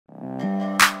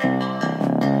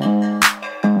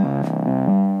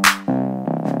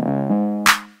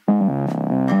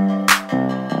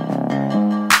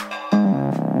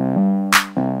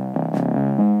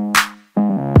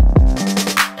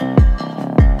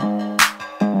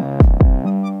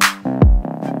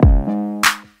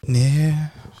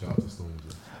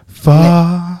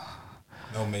far.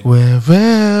 No, mate.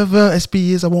 Wherever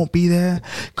SB is, I won't be there.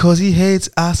 Cause he hates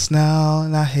us now,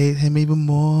 and I hate him even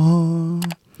more.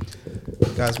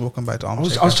 Guys, welcome back to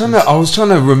Armchair. I was trying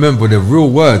to remember the real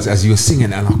words as you were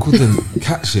singing, and I couldn't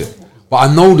catch it. But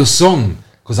I know the song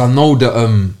because I know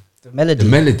the melody. The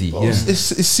melody, yeah.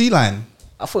 It's Sea Line.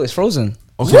 I thought it was Frozen.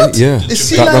 Okay, What? yeah. It's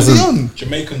Sea Line Dion.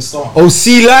 Jamaican star. Oh,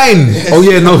 Sea Line. Oh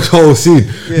yeah, no, oh, see.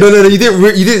 Yeah. No. You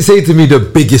didn't say to me the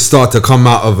biggest star to come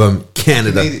out of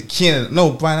Canada. Canada.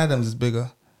 No, Bryan Adams is bigger.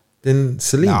 Then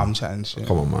Celine. Nah, I'm chatting shit.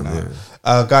 Come on, man. Nah.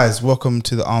 Yeah. Guys, welcome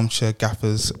to the Armchair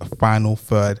Gaffers final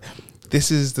third. This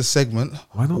is the segment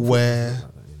where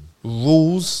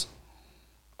rules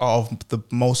are of the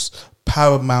most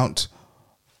paramount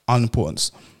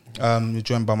unimportance. You're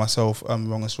joined by myself,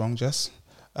 Wrong is Wrong, Jess.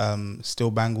 Still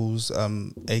Bangles,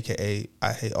 aka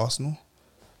I Hate Arsenal.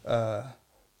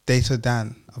 Data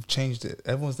Dan. I've changed it.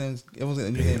 Everyone's name.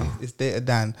 It's Data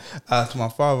Dan. To my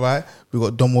far right, we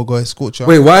got Domogoy Scorcher.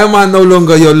 Wait, why am I no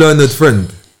longer your learned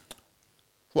friend?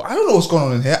 Well, I don't know what's going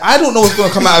on in here. I don't know what's going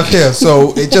to come out of here.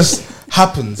 So it just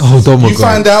happens. Oh, Domogoy. You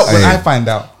find out when I find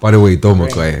out. By the way,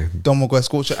 Domogoy. Domogoy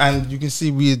Scorcher. And you can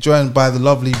see we are joined by the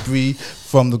lovely Bree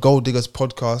from the Gold Diggers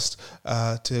podcast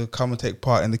to come and take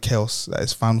part in the chaos that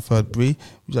is Final Third. Bree,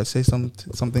 would you like to say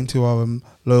something to our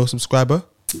loyal subscriber?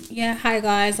 Yeah, hi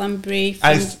guys, I'm Bree from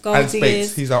Alex Gold Bates,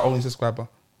 Diggers. he's our only subscriber.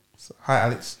 So, hi,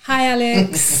 Alex. Hi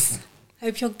Alex,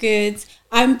 hope you're good.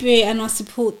 I'm Bree and I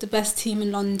support the best team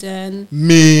in London.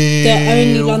 Me. The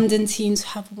only London teams who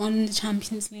have won the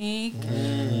Champions League. But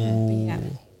yeah,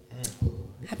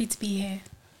 happy to be here.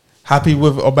 Happy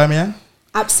with Aubameyang?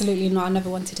 Absolutely not. I never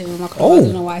wanted him in my club. I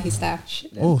don't know why he's there.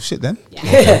 Shit then.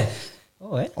 Yeah.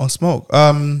 On smoke.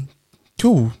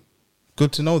 Cool.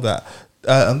 Good to know that.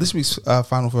 On this week's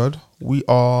Final Third, we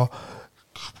are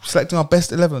selecting our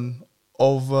best 11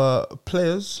 of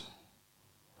players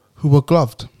who were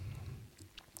gloved.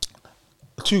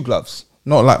 2 gloves,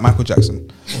 not like Michael Jackson.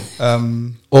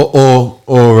 Or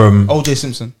OJ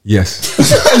Simpson. Yes.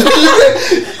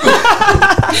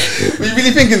 Were you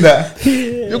really thinking that?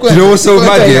 You know what's so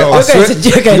mad? Yeah, I swear.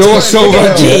 You know what's so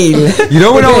mad? You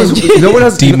know when I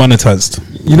was Demonetized.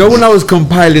 You know when I was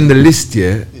compiling the list,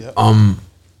 yeah.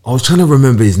 I was trying to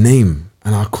remember his name,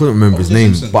 and I couldn't remember his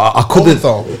name. Simpson. But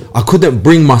I couldn't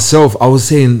bring myself. I was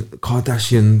saying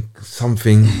Kardashian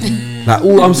something, like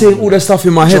I'm saying all the stuff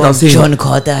in my head. I'm saying John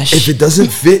Kardashian. If it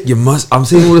doesn't fit, you must. I'm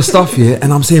saying all the stuff here,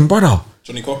 and I'm saying, brother,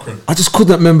 Johnny Cochran. I just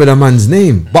couldn't remember the man's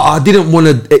name. But I didn't want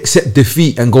to accept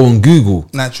defeat and go on Google.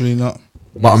 Naturally not.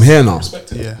 But I'm here now.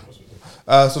 Yeah.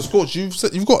 So Scorch,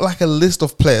 you've got like a list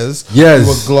of players who Yes.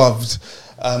 were gloved,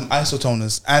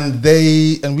 isotoners, and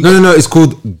we No. It's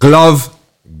called Glove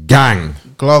Gang.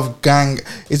 Glove Gang.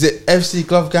 Is it FC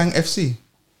Glove Gang FC?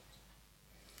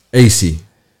 AC.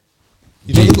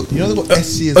 You know they got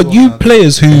SC as Are well. you now.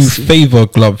 players who favour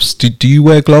gloves? Do you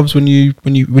wear gloves when you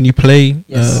play?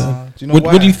 Yes. Do you know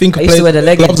What do you think? I of used to wear players? the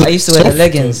leggings. Gloves I are used to wear the soft.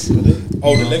 leggings.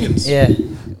 Oh, the leggings. Yeah.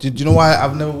 Do you know why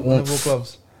I've never wore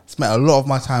gloves? Spent a lot of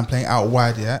my time playing out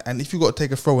wide, yeah. And if you got to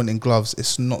take a throw in gloves,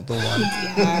 it's not the one.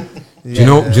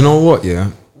 Yeah. Do you know what?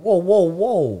 Yeah.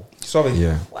 Whoa. Sorry.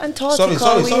 Yeah. What Antarctica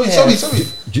are we Sorry.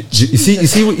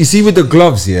 You see with the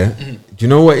gloves, yeah. Do you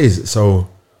know what it is? So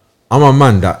I'm a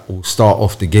man that will start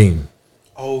off the game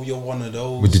Oh, you're one of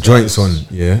those with the guys. joints on,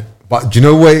 yeah. But do you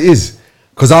know what it is?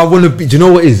 Because I want to be. Do you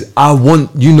know what it is?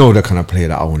 You know the kind of player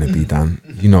that I want to be, Dan.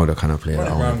 You know the kind of player that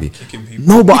I want around to be. kicking people.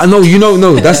 No, but I know you know.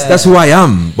 No, that's who I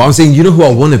am. But I'm saying, you know who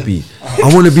I want to be.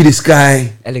 I want to be this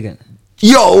guy. Elegant.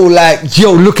 Yo,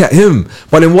 look at him.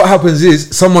 But then what happens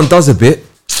is someone does a bit,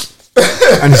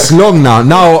 and it's long now.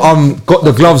 Now got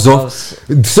the gloves off.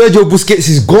 Sergio Busquets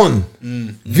is gone.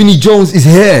 Vinny Jones is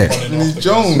here. Vinny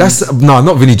Jones. That's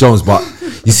not Vinny Jones, but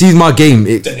you see my game.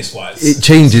 Dennis Wise. It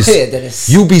changes. Yeah, Dennis.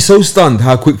 You'll be so stunned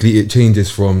how quickly it changes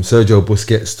from Sergio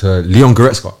Busquets to Leon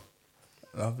Goretzka.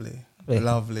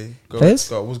 Lovely. Players?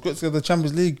 Was Goretzka the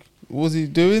Champions League? What was he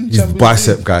doing? He's Champions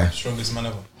bicep League? guy. Strongest man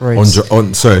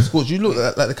ever. Sorry. Scorch, you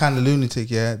look like the kind of lunatic,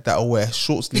 yeah, that'll wear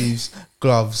short sleeves,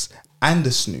 gloves, and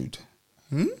a snood.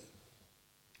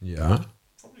 Yeah.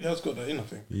 Probably has got that in, I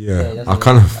think. Yeah. I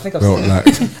kind of think I've felt seen like.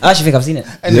 I actually think I've seen it.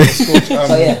 Anyway, Scorch,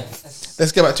 Oh yeah.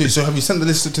 let's get back to it. So have you sent the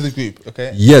list to the group?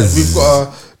 Okay. Yes. We've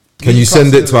got. Can you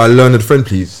send it to our learned friend,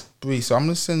 please? Bree, so I'm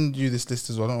going to send you this list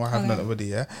as well. I don't know why I haven't done it already,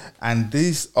 yeah? And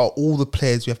these are all the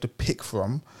players we have to pick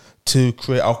from to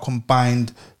create our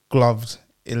combined gloved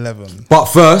 11. But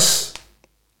first,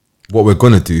 what we're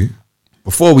gonna do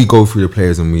before we go through the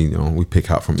players and we pick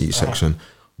out from each section,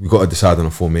 we got to decide on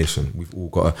a formation. We've all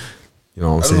got to, what I'm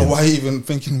I don't saying. know why you're even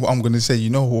thinking what I'm going to say. You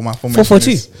know what my formation 4-4-2.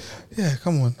 is. Yeah,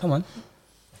 come on.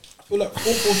 feel like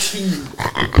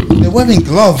 4-4-2. They're wearing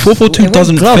gloves. 4-4-2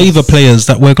 doesn't gloves. favour players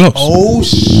that wear gloves. Oh,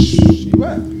 you're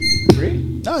right.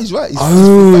 No, he's right. He's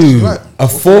right. A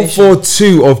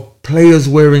 4-4-2 of players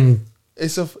wearing.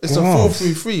 It's a Gloves.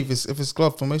 4-3-3 if it's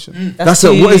glove formation. That's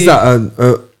a what is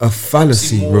that? A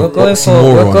fallacy. We're going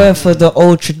for the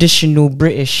old traditional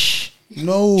British.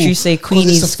 No. Should you say 'cause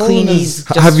it's the Queenies?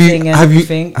 foreigners. Have thing and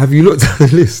everything? have you looked at the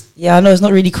list? Yeah, I know it's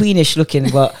not really Queenish looking,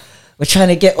 but we're trying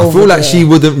to get I over. feel like the she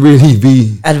wouldn't really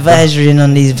be. advisory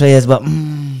on these players, but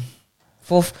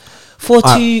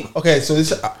 4-2. Okay, so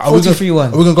this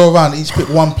 4-2-3-1. Are we gonna go around each pick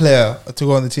one player to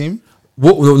go on the team?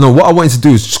 What I wanted to do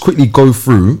is just quickly go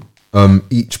through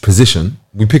each position.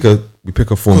 We pick a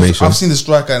 'Cause formation. I've seen the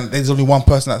striker, and there's only one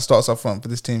person that starts up front for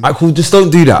this team. Alright, cool. Just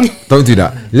don't do that. Don't do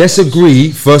that. Let's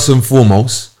agree first and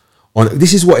foremost on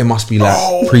this is what it must be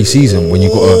like pre-season when you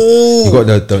got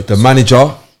the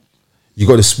manager, you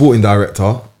got the sporting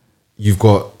director, you've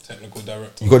got Technical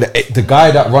director. you got the guy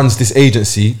that runs this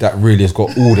agency that really has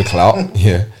got all the clout,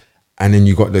 yeah, and then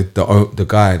you got the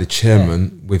guy, the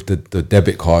chairman with the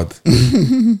debit card,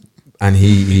 and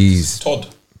he's Todd.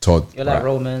 You're right. like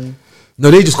Roman. No,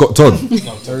 they just got Todd.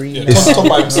 No, Marina. Todd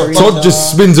by himself. Todd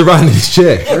just spins around in his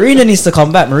chair. Marina needs to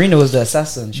come back. Marina was the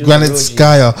assassin. She was Granite the real G.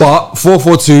 Skyer. But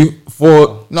 4-4-2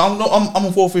 4. No, I'm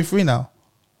on 4-3-3 now.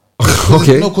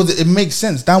 Okay. No, because it makes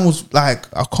sense. Dan was like,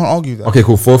 I can't argue that. Okay,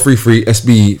 cool. 4-3-3.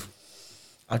 SB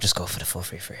I'll just go for the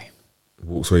 4-3-3.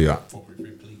 walks where you at.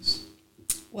 4-3-3, please.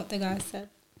 What the guy said.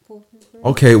 4-3-3.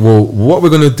 Okay, well, what we're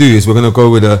gonna do is we're gonna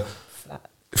go with a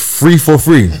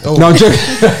 3-4-3. Oh. No, I'm joking.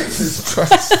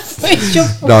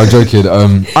 No, I'm joking.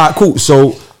 Alright, cool.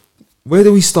 So, where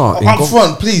do we start? In Up goal?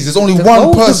 front, please. There's only The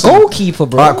one person. goalkeeper,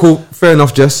 bro. Alright, cool. Fair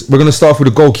enough, Jess. We're gonna start off with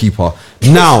the goalkeeper.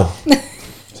 Now,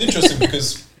 It's interesting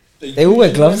because They all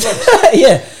wear gloves.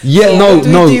 Yeah. yeah, What do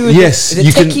we no, do with yes, the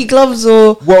you can. techie gloves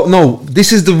or Well, no,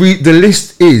 this is the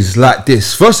list is like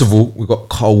this. First of all, we got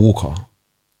Carl Walker.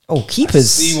 keepers.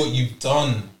 see what you've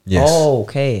done. Yes. Oh,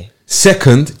 okay.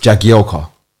 Second, Jagielka.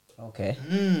 Okay.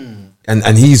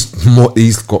 And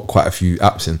he's got quite a few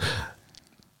apps in.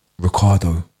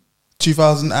 Ricardo.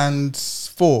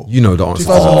 2004. You know the answer.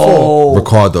 2004. Oh,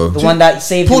 Ricardo. the one that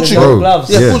saved him with Portugal. no gloves.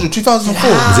 Yeah, Yeah. Portugal. 2004.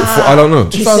 Is it I don't know.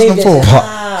 He saved it. 2004.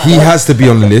 But he has to be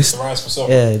on the list. The rise for self.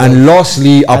 Yeah. And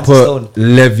lastly, I That's put stone.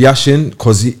 Lev Yashin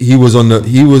because he was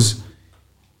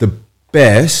the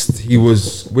best. He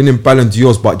was winning Ballon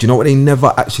d'Ors, but do you know what they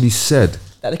never actually said?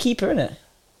 That the keeper, innit?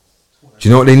 Do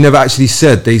you know what they never actually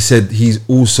said? They said he's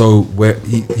also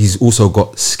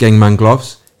got Skengman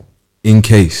gloves in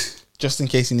case. Just in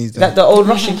case he needs them. That the old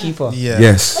Russian keeper. Yeah.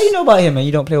 Yes. How you know about him and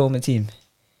you don't play on the team?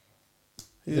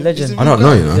 The legend. I don't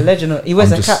know, you know. The legend. He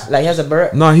wears I'm a just- cap, like he has a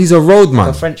beret, No, he's a road a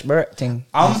man. French beret thing.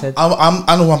 I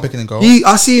know who I'm picking in goal.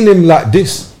 I seen him like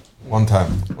this one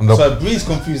time. On the, So Bree's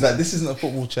confused. Like, this isn't a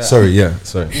football chat. sorry.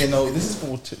 This Yeah, no, this is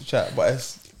football chat, but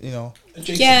it's,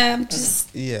 Yeah, I'm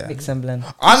just. yeah. Big semblance.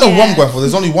 I know Yeah. what I'm going for.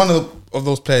 There's only one of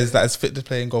those players that is fit to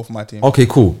play in goal for my team. Okay,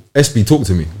 cool. SB, talk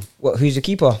to me. What? Who's your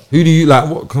keeper? Who do you like?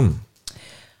 What? Come.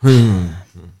 I'm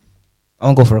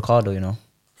gonna go for Ricardo. You know.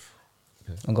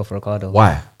 I'm gonna go for Ricardo.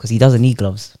 Why? Because he doesn't need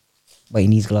gloves, but he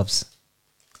needs gloves.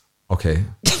 Okay.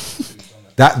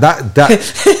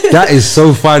 that is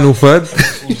so final third.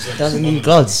 He doesn't need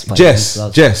gloves. But he needs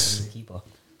gloves. Jess. Keeper.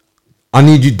 I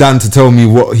need you, Dan, to tell me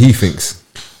what he thinks.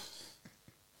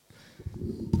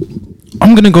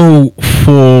 I'm gonna go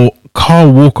for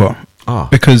Carl Walker Ah.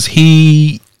 because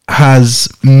he has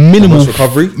minimal much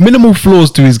recovery? minimal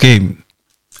flaws to his game,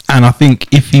 and I think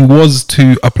if he was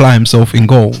to apply himself in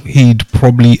goal, he'd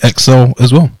probably excel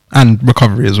as well and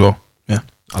recovery as well. Yeah,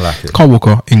 I like it. Carl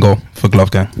Walker in goal for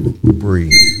Glove Gang.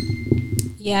 Breathe.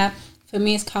 Yeah, for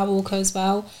me, it's Kyle Walker as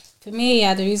well. For me,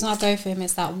 yeah, the reason I go for him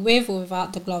is that with or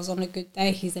without the gloves on a good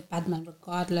day, he's a bad man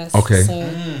regardless. Okay. So,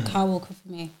 Kyle Walker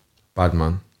for me. Bad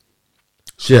man.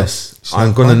 Yes,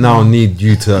 I'm gonna now need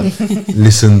you to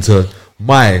listen to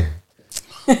my.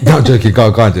 Not joking.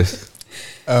 Go on, just.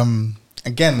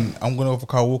 Again, I'm going to go for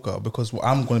Kyle Walker because what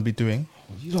I'm going to be doing.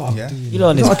 Yeah. You know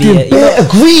on this Doing bare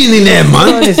green in there, You know on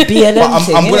man. this BLM But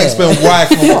thing, I'm going to innit? explain why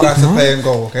Kyle Walker has to play in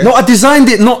goal, okay? No, I designed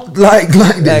it not like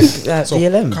this. Like So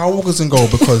BLM. Kyle Walker's in goal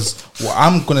because what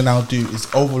I'm going to now do is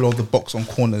overload the box on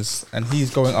corners, and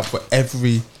he's going up for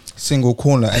every single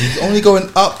corner, and he's only going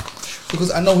up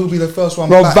because I know he'll be the first one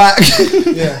Bro, back. back.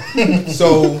 Yeah.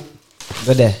 So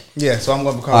Go there. yeah, so I'm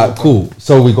going for Kyle Alright, Walker. cool.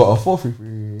 So we got a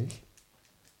 4-3-3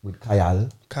 with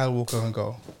Kayal. Kyle Walker in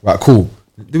goal. Right, cool.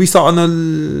 Do we start on the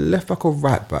left back or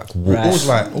right back? Right. Always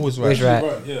right. Always right. Always right.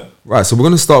 Right, yeah. Right, so we're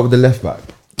gonna start with the left back.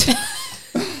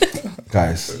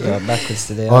 guys. Yeah, backwards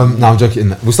today. No, I'm joking.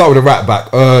 We'll start with the right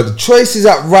back. The choices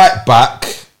at right back.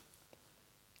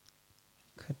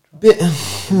 Bit,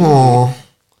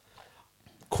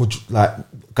 like,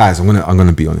 guys, I'm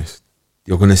gonna be honest.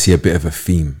 You're gonna see a bit of a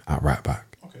theme at right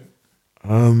back. Okay.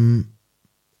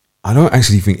 I don't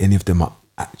actually think any of them are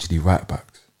actually right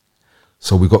backs.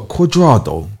 So we got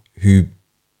Cuadrado, who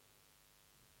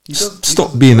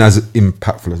stopped being as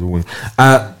impactful as a wing.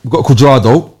 We've got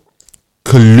Cuadrado,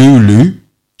 Kalulu.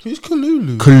 Who's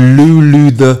Kalulu?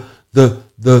 Kalulu,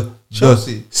 the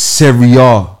Chelsea. Serie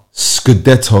A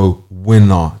Scudetto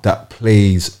winner that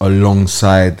plays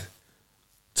alongside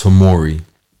Tomori.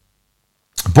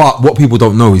 But what people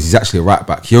don't know is he's actually a right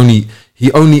back. He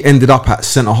only ended up at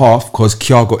centre half because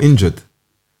Kjaer got injured.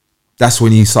 That's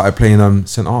when he started playing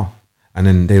centre half. And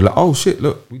then they were like, oh shit,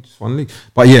 look, we just won the league.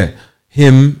 But yeah,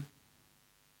 him,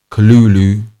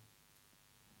 Kalulu,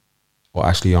 or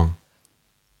Ashley Young.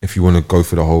 If you want to go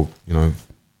for the whole,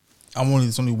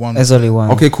 There's only one. There's only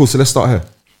one. Okay, cool. So let's start here.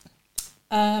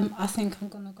 I think I'm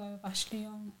gonna go with Ashley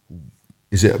Young.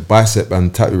 Is it bicep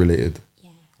and tattoo related? Yeah.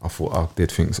 I thought I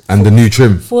did think so. And the new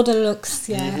trim. For the looks,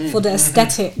 for the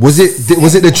aesthetic. Was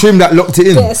it the trim that locked it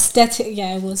in? The aesthetic,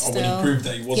 it was When still. he proved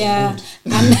that he wasn't good.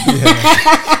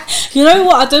 And you know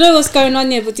what? I don't know what's going on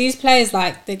here, but these players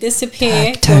they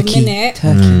disappear for a minute,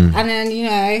 Turkey. and then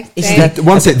It's they, like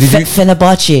One sec, did you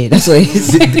Fenerbahce. That's what it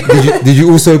is. did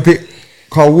you also pick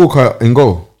Carl Walker in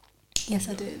goal? yes,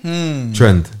 I do.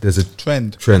 Trend. There's a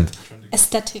Trend. trend.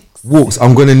 Aesthetics. Walks.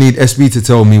 I'm gonna need SB to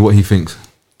tell me what he thinks.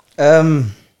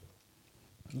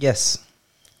 Yes.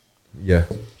 Yeah.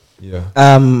 Yeah.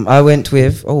 I went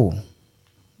with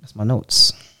that's my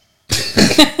notes.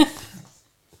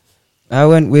 I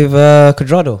went with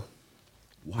Cuadrado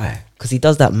Why? because he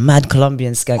does that mad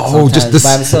Colombian skank. Oh, just sometimes the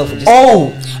by himself. and just-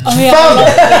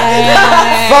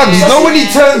 Fam, you know when he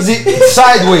turns it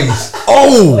sideways.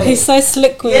 Oh. He's so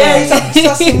slick with Yeah, it.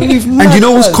 he's like, And you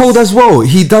know what's cold as well?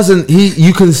 He doesn't.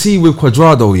 You can see with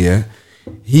Cuadrado, yeah.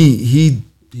 He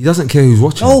doesn't care who's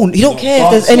watching. No, he don't care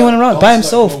if there's anyone around. By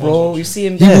himself, bro. You see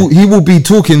him there, He will be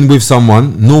talking with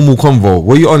someone, normal convo.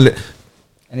 What you on? and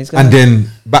he's gonna, And then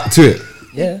back to it.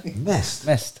 yeah,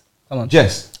 Messed. Come on,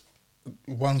 Jess.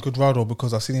 One Cuadrado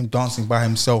because I've seen him dancing by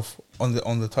himself on the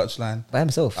touchline. by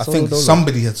himself. I solo think dolo.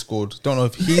 somebody had scored. Don't know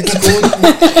if he had scored.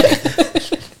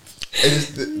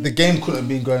 The game couldn't have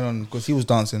been going on because he was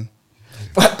dancing.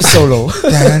 solo.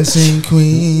 Dancing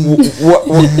Queen.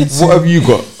 What have you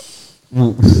got?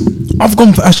 I've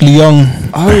gone for Ashley Young.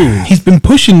 Oh. He's been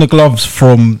pushing the gloves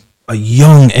from a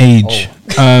young age.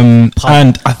 And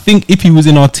I think if he was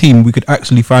in our team, we could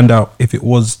actually find out if it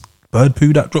was bird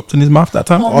poo that dropped in his mouth that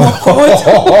time.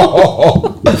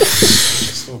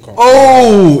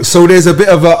 Oh, so there's a bit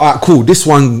of a cool. This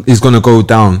one is gonna go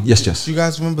down. Yes, Jess. Do you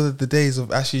guys remember the days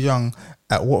of Ashley Young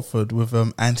at Watford with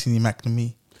Anthony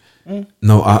McNamee?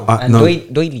 No, I And no,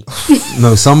 Doily.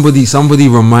 no. Somebody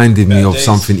reminded me Better of days.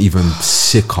 something even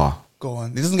sicker. Go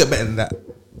on. It doesn't get better than that.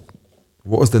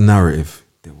 What was the narrative?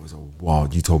 There was a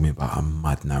wild. You told me about a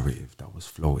mad narrative that was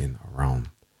floating around.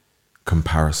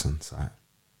 Comparison site.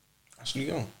 Ashley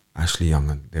Young. Ashley Young,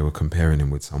 and they were comparing him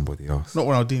with somebody else. Not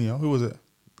Ronaldinho. Who was it?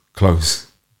 Close.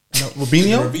 No,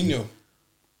 Robinho? Robinho.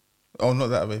 Oh, not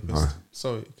that rapist. No.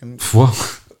 Sorry.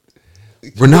 What?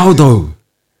 Ronaldo.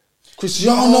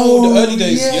 Cristiano. the early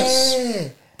days,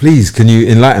 yes. Please, can you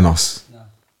enlighten us?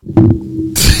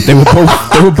 They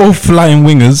were both flying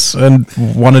wingers, and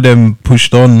one of them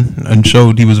pushed on and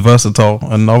showed he was versatile,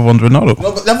 and the other one's Ronaldo.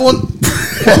 No, but everyone.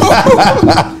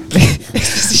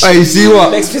 Hey, see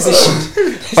what? Next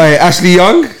position. Hey, Ashley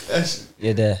Young.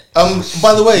 You're there.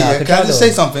 By the way, can I Cuadrado, just say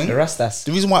something? The Rastas.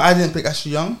 The reason why I didn't pick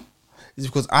Ashley Young is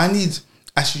because I need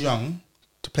Ashley Young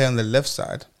to play on the left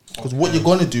side. Because what you're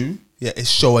gonna do, is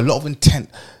show a lot of intent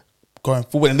going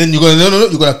forward, and then you're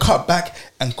gonna cut back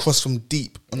and cross from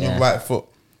deep on your right foot.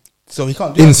 So he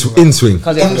can't do In that. swing.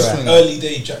 Can't do that. swing. Early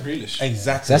day Jack Grealish.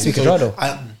 Exactly. So that's to be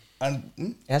Cuadrado. And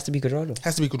It has to be Cuadrado.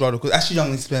 has to be Cuadrado because Ashley Young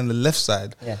needs to play on the left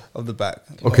side of the back.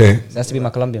 Okay. It has to be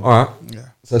my Colombian. All right. Yeah.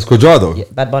 So that's Cuadrado. Yeah,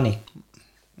 Bad Bunny.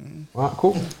 All right,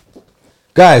 cool.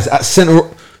 Guys, at centre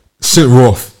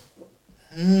off,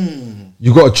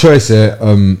 you got a choice here.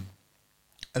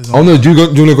 Oh no, do you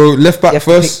want to go left back You have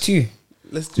first? to pick two.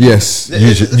 Let's do Yes,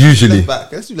 let's do usually. left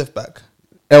back. Let's do left back.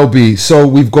 LB. So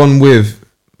we've gone with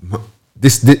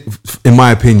this. In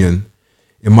my opinion,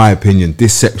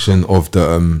 this section of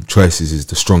the choices is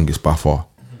the strongest by far.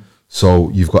 So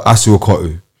you've got Asu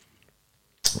Okotu,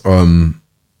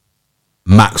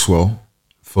 Maxwell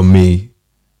for me.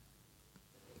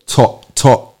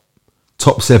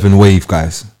 Top 7 wave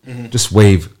guys. Just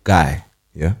wave guy.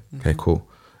 Yeah. Okay. Cool.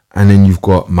 and then you've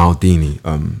got Maldini.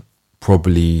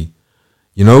 Probably,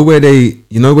 you know where they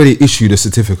issue the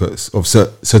certificates of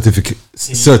certification.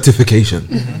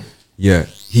 Yeah,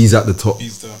 he's at the top.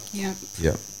 He's the Yeah.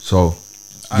 Yeah. So,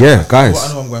 yeah, guys, I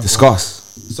know what I'm going for. discuss.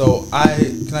 So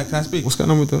can I speak? What's going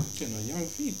on with the? getting a young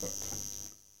feedback.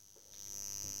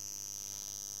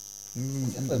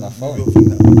 With my phone.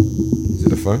 Is it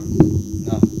the phone?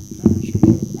 No.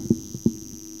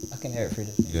 I can hear it through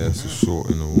the thing. Yeah, it's a short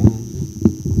in the wall.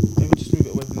 Maybe just move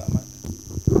it away from that mic.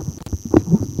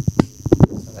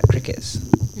 Sounds like crickets.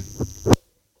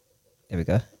 There we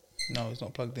go. No, it's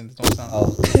not plugged in. There's no sound.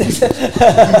 Oh.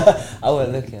 I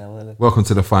wasn't looking. Welcome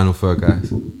to the final third,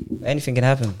 guys. Anything can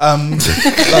happen.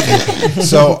 Lovely.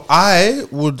 So I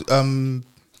would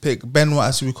pick Benoit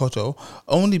Asirikoto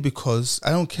only because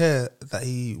I don't care that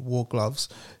he wore gloves.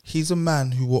 He's a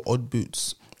man who wore odd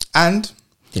boots, and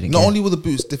Didn't not care. only were the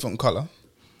boots different color,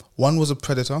 one was a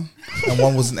Predator and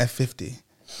one was an F50.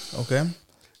 Okay,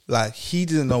 like he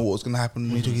didn't know what was going to happen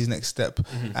when he took his next step,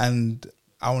 and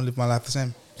I want to live my life the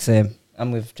same. Same.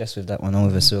 I'm with that one. I'm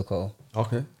with Asirikoto.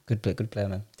 Okay. Good player,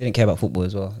 man. Didn't care about football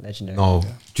as well. Legendary. No.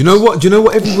 Do you know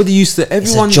what? Everybody used to.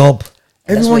 Everyone. It's a job.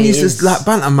 That's Everyone what it used is. to like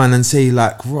banter man and say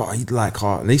like, right, like,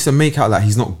 they used to make out like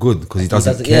he's not good because he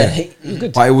doesn't care. Yeah, he's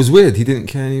good. But it was weird. He didn't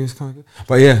care and he was kind of good.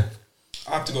 But yeah,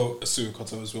 I have to go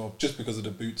Asirikoto as well, just because of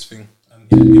the boots thing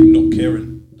and him not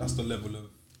caring. That's the level of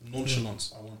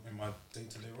nonchalance I want in my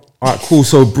day-to-day role. all right, cool.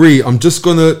 So Bree,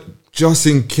 just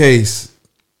in case,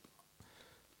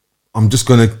 I'm just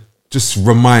gonna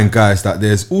remind guys that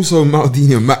there's also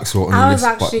Maldini and Maxwell on the I was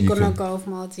list. but actually you gonna can- go with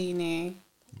Maldini.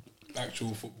 Actual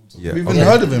football. Talk. Yeah, We've even okay.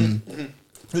 heard of him.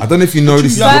 I don't know if you know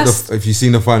this. First- If you've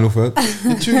seen the final third,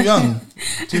 You're too young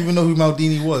to even know who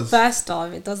Maldini was. First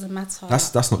off, it doesn't matter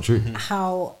that's not true.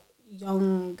 how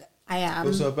young I It am.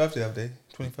 was her birthday that day,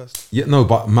 21st. Yeah, no,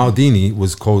 but Maldini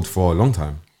was cold for a long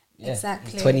time. Yeah.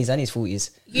 Exactly. His 20s and his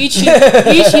 40s.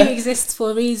 YouTube exists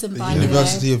for a reason, by the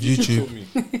University way. of YouTube.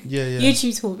 Yeah.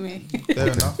 YouTube taught me. Fair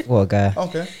enough. What a guy.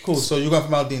 Okay, cool. So you're going for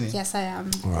Maldini. Yes, I am.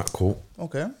 All right, cool.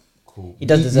 Okay. Cool. He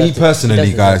does me, deserve me to- he personally, does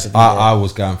deserve guys, to be there. I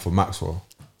was going for Maxwell.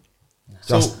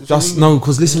 Just we- no,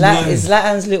 because listen, It's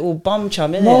Zlatan's little bum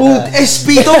chum, innit? no, Like-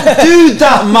 SB, don't do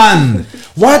that, man.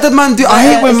 Why the man do? I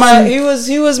hate when It's man. like,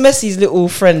 who was Messi's little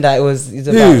friend that he's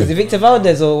about? Who? Is it Victor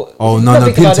Valdez or? Oh not no,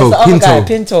 Victor Valdez, the other guy,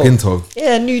 Pinto.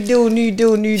 Yeah, new deal.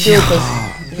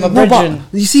 Cause my No, brethren.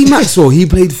 but you see, Maxwell, he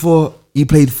played for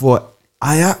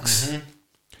Ajax.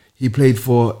 He played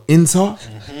for Inter.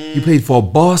 He played for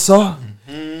Barca.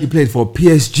 He played for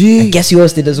PSG. Guess who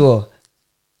else did as well?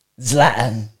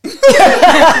 Zlatan.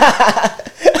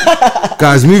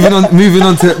 Guys, moving on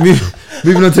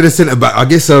to the centre back. I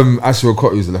guess Asher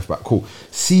Okotie is the left back. Cool.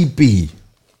 CB,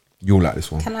 you'll like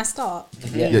this one. Can I start?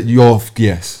 Yeah,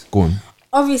 yes. Go on.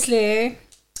 Obviously,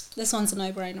 this one's a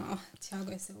no-brainer.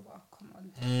 Thiago Silva. Come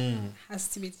on. Has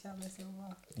to be Thiago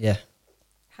Silva. Yeah.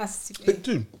 Has to be. Pick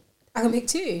two. I can pick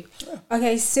two.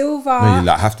 Okay, Silva.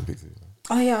 No, you have to pick two.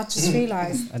 Oh yeah, I just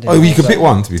realised. Oh, you can pick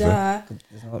one. To be fair, Duh.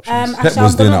 There's no options. Pep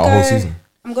was doing that a whole season.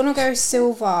 I'm gonna go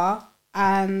Silva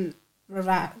and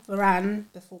Varane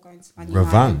before going to Man United.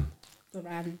 Ravan.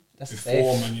 Varane. That's Before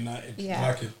safe. Man United. Yeah. I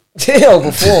like it. Oh,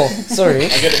 before. Sorry.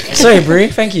 Sorry, Brie.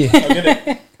 Thank you. I get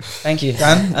it. Thank you.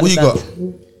 Dan, what you got?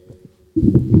 Understand.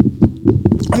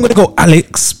 I'm going to go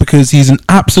Alex because he's an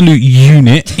absolute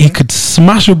unit. He could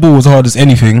smash a ball as hard as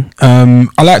anything. I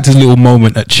liked his little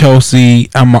moment at Chelsea.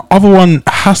 And my other one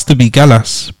has to be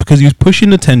Gallas because he was pushing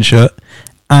the 10 shirt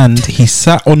and he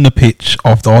sat on the pitch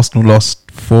after Arsenal lost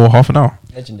for half an hour.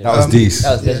 Legendary. That was these.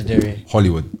 That was legendary.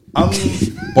 Hollywood.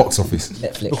 Box office.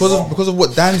 Netflix. Because of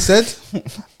what Dan said,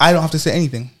 I don't have to say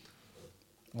anything.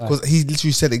 Because he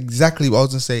literally said exactly what I was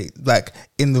going to say, like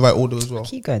in the right order as well.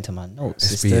 Keep going to my notes.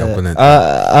 SB, sister. I'm gonna-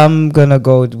 I'm gonna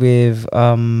go with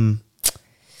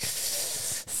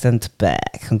centre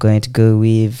back. I'm going to go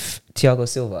with Thiago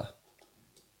Silva.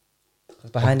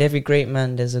 'Cause behind every great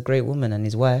man, there's a great woman and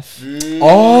his wife.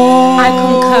 Oh, I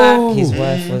concur. His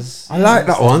wife was I like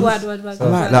that one. Word. I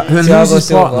like that. And who's Thiago his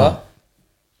Silva, partner?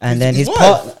 and then his wife?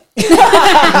 partner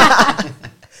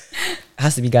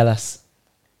has to be Gallas.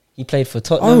 He played for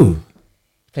Tottenham. Oh,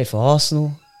 He played for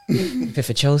Arsenal. He played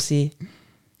for Chelsea.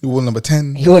 You won number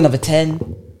 10. He won number 10.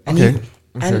 And Okay,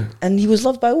 he and he was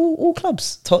loved by all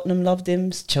clubs. Tottenham loved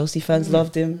him. Chelsea fans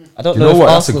loved him. I don't You know, know if what?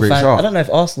 That's a Arsenal great fans. shout. I don't know if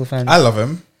Arsenal fans. I love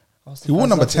him. Arsenal He won fans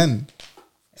number loved him.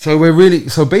 10.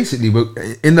 so basically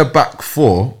we're in the back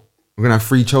four. We're gonna have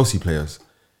 3 Chelsea players.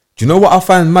 Do you know what I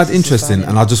find mad interesting?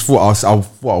 And I just thought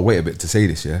I'll wait a bit to say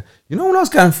this. Yeah, you know when I was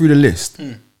going through the list,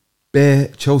 bare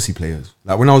Chelsea players.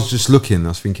 Like when I was just looking, I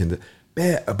was thinking that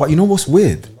bare. But you know what's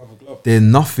weird? they're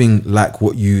nothing like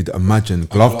what you'd imagine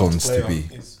glove dons to be.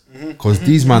 Because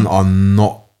these men are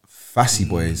not fussy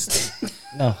boys.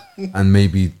 No. And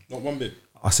maybe Not one bit.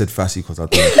 I said fussy because I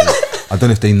don't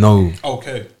know if they know.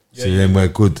 Okay. Yeah, So then we're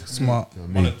good. Smart.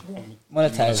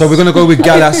 Monetize. So we're gonna go with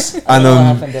Gallas and what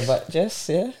happened there, but just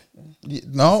yeah.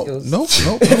 No, Skills. no.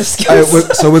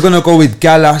 so we're gonna go with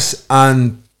Gallas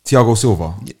and Thiago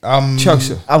Silva.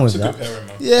 Chelsea. I'm with It's a good that. pairing,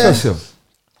 man. Yeah. Chelsea.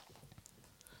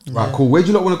 Right, cool. Where do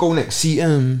you not want to go next?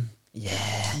 CM.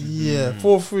 Yeah.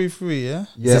 4-3-3. Yeah.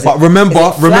 Yeah, Is but it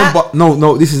remember, flat?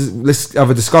 no. This is let's have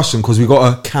a discussion because we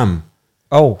got a cam,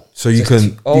 Oh. so you So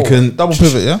can oh. you can Double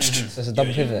pivot. Yeah. So it's a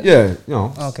double pivot. Yeah, you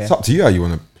know, Okay. it's up to you how you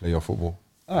want to play your football.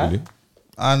 All right. Really.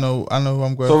 I know who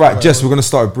I'm going. So for right, Jess, we're gonna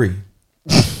start with Bree.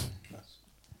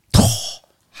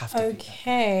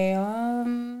 Okay. Oh,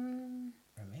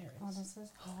 this is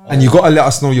hard. And you gotta let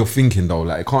us know your thinking though.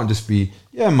 Like it can't just be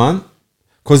yeah, man.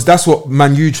 Because that's what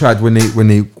Man U tried when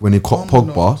they caught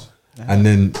Pogba, and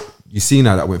then you see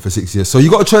now that went for 6 years. So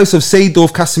you got a choice of Seedorf,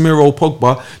 Casemiro,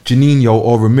 Pogba, Juninho,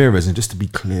 or Ramirez. And just to be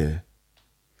clear,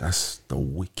 that's the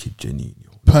wicked Juninho.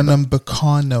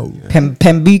 Pernambucano.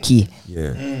 Pembuki.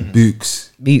 Yeah,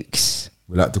 Books. Bukes.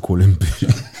 We like to call him Books.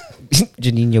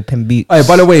 Janino Pembuki. Hey,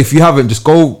 by the way, if you haven't, just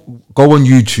go on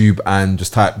YouTube and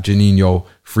just type Juninho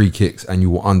free kicks, and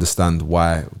you will understand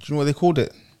why. Do you know what they called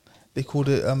it? They called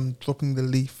it dropping the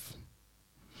leaf.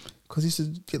 Because he used to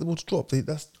get the ball to drop.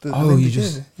 That's the Oh, name you they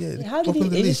just- gave it. Yeah, How did dropping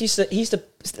the leaf. he used to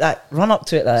like run up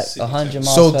to it like 100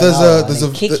 miles So per there's hour a- there's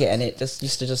and then a- kick the- it, and it just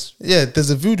used to just Yeah, there's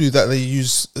a voodoo that they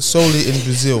use solely in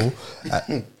Brazil.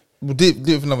 We'll do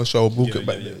it for another show. We'll get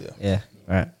back there. Yeah.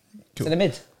 right to the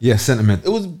mid. Yeah, centre mid. It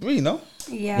was Bree, no?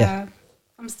 Yeah. Yeah.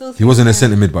 I'm still. He wasn't a thinking.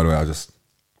 centre mid, by the way. I just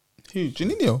Who?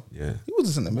 Janino? yeah. He was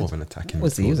a centre More mid. of an attacking.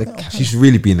 Was he? He was a midfielder. She should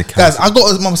really be in the Guys, camp. I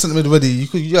got my centre mid ready.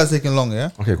 You guys taking long, yeah?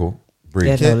 Okay, cool. Bree. He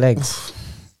Yeah. had no legs.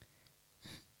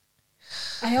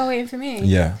 Are y'all waiting for me?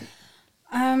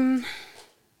 I'm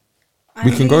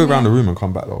We can go leaning- around the room and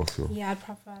come back though. If you're... Yeah, I'd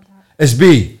prefer that.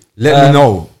 SB, let me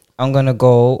know I'm gonna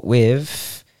go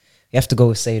with. You have to go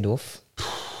with Seedorf.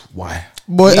 why.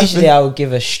 Boy, Usually I would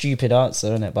give a stupid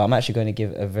answer on it, but I'm actually going to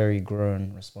give a very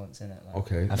grown response in it. Like,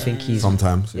 Okay. I think he's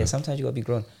Sometimes, Yeah, yeah. sometimes you got to be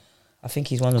grown. I think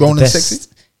he's one of Grown the and best. sexy?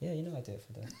 Yeah, you know I do it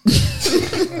for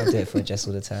that. I do it for Jess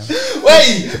all the time.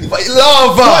 Wait,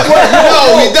 lava.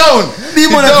 No, we don't.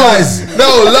 Demonetize.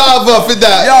 No, lava for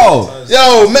that.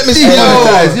 Yo, make me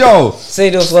Demonetize, yo.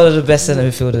 Seedorf's one of the best centre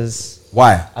midfielders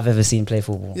Why? I've ever seen play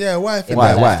football. Yeah, why? in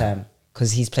Why? my Why? lifetime.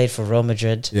 Because he's played for Real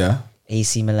Madrid, Yeah.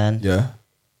 AC Milan, Yeah.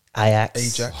 Ajax.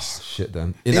 Ajax. Shit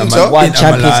then. Inter?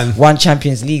 Won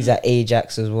Champions Leagues at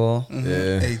Ajax as well.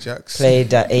 Yeah. Ajax.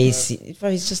 Played at AC.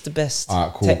 Bro, he's just the best.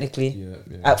 Alright, cool. Technically, Yeah.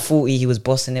 at 40 he was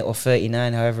bossing it, or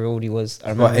 39, however old he was.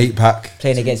 I Got remember 8-pack.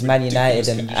 playing against Man United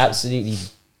and condition. absolutely.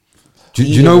 Do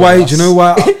you know why? Do you know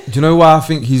why? Do you know why I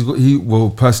think well,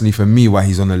 personally for me, why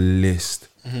he's on the list?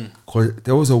 Because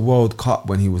there was a World Cup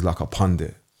when he was like a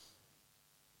pundit.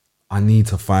 I need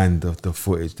to find the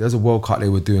footage. There's a World Cup they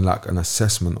were doing like an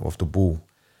assessment of the ball,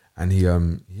 and he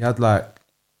had like,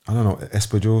 I don't know,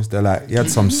 espadrilles. They're like, he had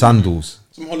some sandals.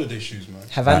 Some holiday shoes, man.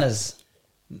 Havanas.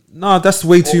 No, that's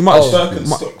way too much.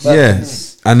 Birkenstocks.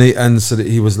 Yeah, and so that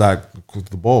he was like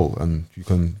the ball, and you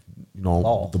can,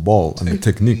 Ball. the ball and the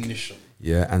technique. Initial.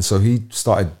 Yeah, and so he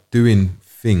started doing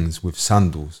things with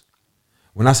sandals.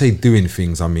 When I say doing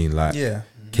things, I mean like Yeah.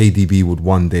 KDB would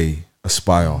one day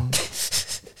aspire.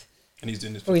 And he's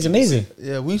doing this. Oh, he's amazing.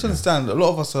 Yeah, we need to understand. A lot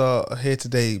of us are here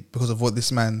today because of what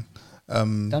this man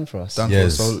Done for us. done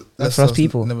Yes. for us. So Done let's for us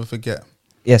people. never forget.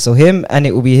 Yeah, so him, and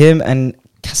it will be him and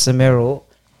Casemiro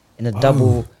in a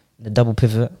double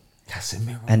pivot,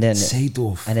 Casemiro, and then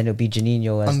Seedorf. and then it'll be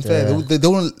Janino as Unfair.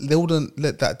 the They wouldn't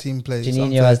let that team play. It's Janino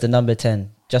unfair. as the number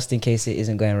 10, just in case it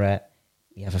isn't going right.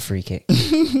 We have a free kick.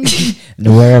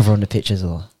 No, wherever on the pitch as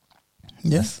well.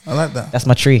 Yes, I like that. That's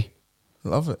my tree.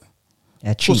 Love it.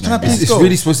 Yeah, tree. Can I man. please It's go?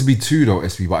 really supposed to be two though,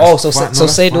 SB. But Oh, it's so fine. No, so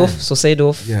that's Seedorf, fine. so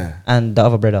Seedorf, Yeah. and the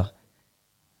other brother.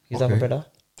 Who's the other Okay. brother?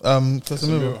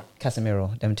 Casemiro.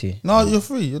 Casemiro. Them two. No, you're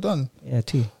free. You're done. Yeah,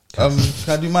 two. Can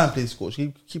I do mine, please, coach?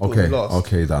 Keep it Okay, last.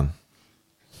 okay, Dan.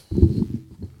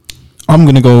 I'm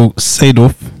gonna go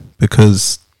Seedorf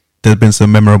because there's been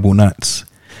some memorable nights,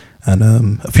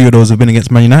 and a few of those have been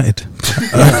against Man United,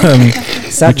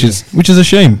 Sadly. which is a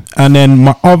shame. And then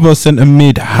my other centre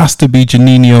mid has to be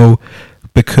Juninho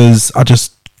because I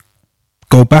just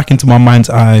go back into my mind's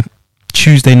eye.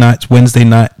 Tuesday nights, Wednesday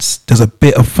nights, there's a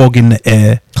bit of fog in the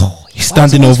air. He's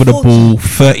standing over the ball,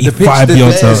 35 The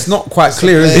yards pitch, out. it's not quite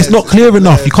clear, is It's it? not clear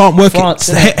enough. You can't work France,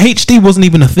 it. innit? HD wasn't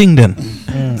even a thing then.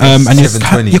 And It's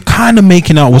 720. you're kind of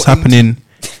making out what's happening.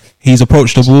 He's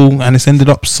approached the ball and it's ended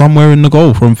up somewhere in the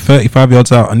goal from 35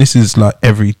 yards out. And this is like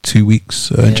every 2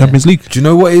 weeks in Champions League. Do you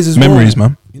know what it is as Memories, well?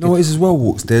 man. You know what it is as well,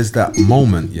 Walks? There's that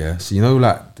moment, yeah. So you know,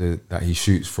 like that he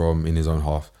shoots from in his own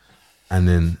half, and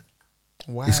then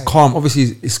it's calm.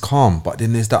 Obviously, it's calm, but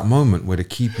then there's that moment where the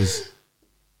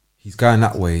he's going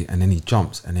that way, and then he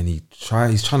jumps, and then he's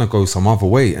trying to go some other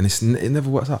way, and it never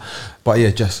works out. But yeah,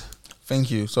 just Thank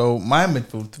you. So my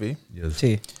midfield three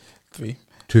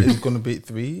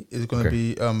is going to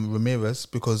be Ramirez,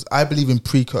 because I believe in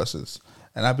precursors.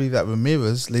 And I believe that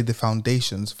Ramirez laid the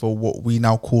foundations for what we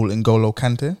now call N'Golo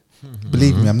Kante.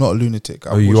 Believe me, I'm not a lunatic.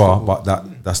 Oh, you are, but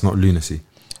that's not lunacy.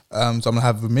 So I'm going to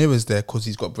have Ramirez there because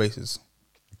he's got braces.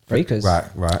 Breakers. Right,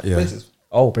 yeah. Braces.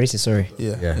 Oh, braces. Sorry.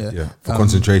 Yeah. For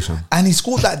concentration. And he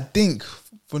scored that dink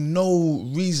for no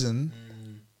reason.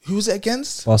 Who was it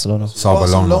against? Barcelona.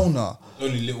 Barcelona.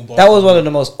 Only little That was one of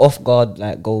the most off guard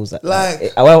goals. That,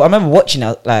 I remember watching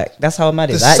it. Like that's how mad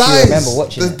it is. I actually remember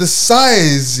watching it. The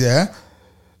size, yeah.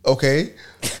 Okay,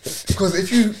 because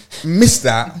if you miss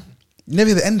that, you never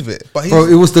hear the end of it. But Bro,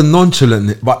 it was the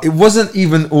nonchalant, but it wasn't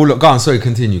even all. Go on, sorry,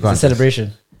 continue. Go on. The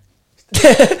celebration.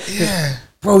 yeah.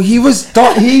 Bro, he was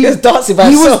dancing by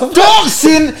himself. He was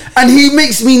dancing, and he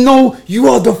makes me know you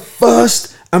are the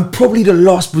first and probably the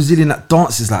last Brazilian that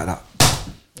dances like that.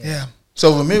 Yeah.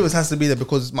 So Ramirez has to be there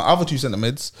because my other two centre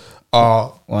mids are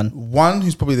one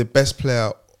who's probably the best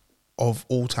player of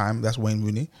all time. That's Wayne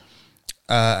Rooney.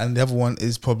 And the other one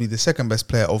is probably the second best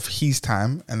player of his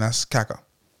time, and that's Kaka.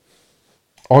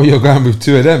 Oh, you're going with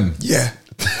two of them? Yeah.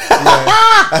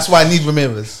 That's why I need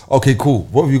Ramirez. Okay, cool.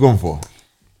 What have you gone for?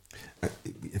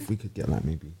 If we could get like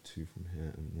maybe two from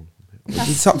here and one from here.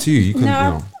 It's up to you. You can.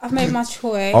 No, I've made my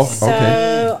choice. Oh, so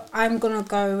okay. I'm going to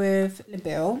go with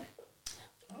Nabil.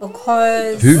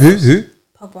 Because... Who?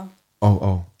 Pogba. Oh.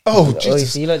 Oh, Oh,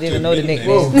 Jesus. so you lot didn't know the nickname.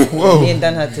 Whoa. Me and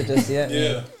Dan had to just,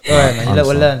 Yeah. All right, man.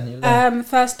 We'll learn.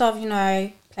 First off,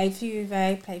 played for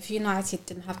Juve, played for United,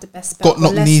 didn't have the best spell. Got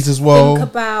knocked knees as well. Think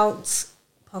about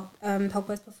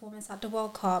Pogba's performance at the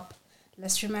World Cup.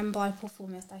 Let's remember the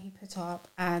performance that he put up,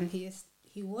 and he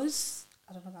was,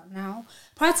 I don't know about now,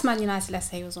 prior to Man United, let's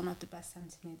say he was one of the best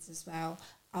centre mids as well.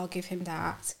 I'll give him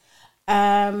that.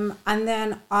 And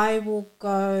then I will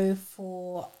go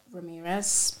for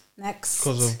Ramirez next.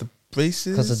 Because of the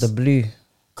braces? Because of the blue.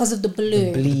 Because of the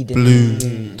blue.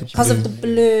 Blue. Because of the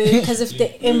blue, because of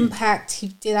the impact he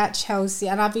did at Chelsea,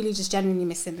 and I really just genuinely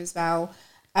miss him as well.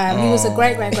 He was a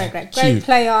great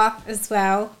player as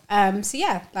well. So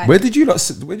yeah, like, Where did you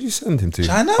send him to?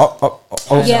 China?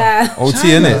 Yeah. OT,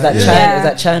 China. innit? Was that China? Was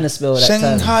that China spill? That time?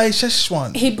 Shanghai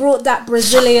Szechuan. He brought that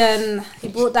Brazilian.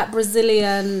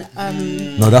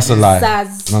 No, that's a lie.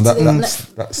 Zaz. No,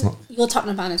 that's not. You're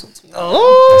Tottenham fan, talk to me.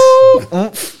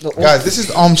 Guys, this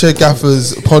is Armchair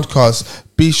Gaffers podcast.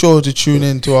 Be sure to tune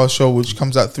in to our show, which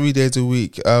comes out 3 days a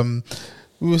week.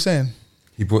 We were saying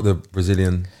He brought the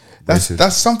Brazilian.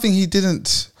 that's something he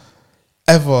didn't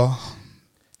ever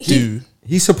do.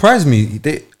 He surprised me.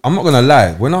 I'm not gonna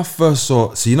lie. When I first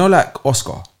saw, like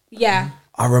Oscar, Yeah.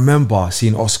 I remember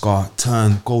seeing Oscar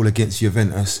turn goal against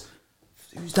Juventus.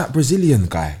 Who's that Brazilian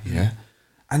guy? Yeah.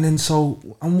 And then so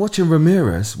I'm watching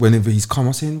Ramirez whenever he's come.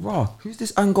 I'm saying, "Wow, who's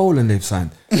this Angolan they've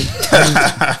signed?"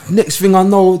 And next thing I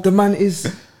know, the man is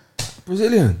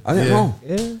Brazilian. I didn't know.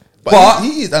 Yeah. But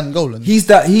he is Angolan. He's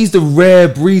the rare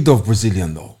breed of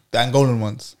Brazilian though. The Angolan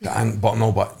ones.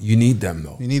 But you need them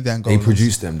though. You need the Angolans. They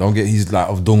produce them. Don't get he's like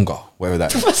of Dunga, whatever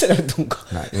that is. What's it? Don't go.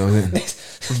 Like, you know what I mean?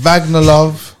 Wagner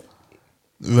Love,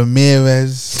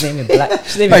 Ramirez, His name is Black.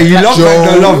 His name Hey, is you Black. love that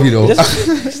girl, love you though.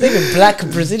 His name is Black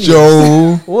Brazilian.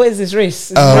 Joe. What is this race?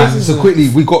 So quickly,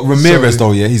 we got Ramirez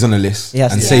though. Yeah, he's on the list,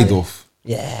 Yes, and yeah. Seedorf.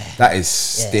 Yeah. That is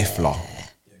stiff, lah.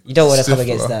 You don't want to come Stiff,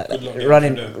 against bro.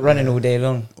 that. Running all day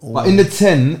long. But in the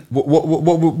 10,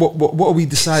 what are we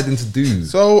deciding to do?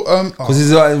 So Because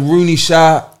it's like Rooney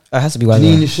shot, It has to be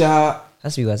Nina Wazza. shot.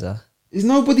 Has to be Wazza. Is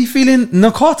nobody feeling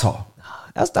Nakata?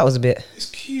 That was a bit.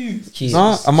 It's cute. Jesus.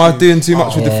 Huh? Am I doing too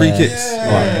much with the free Yeah. kicks?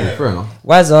 Alright, fair enough.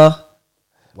 Wazza.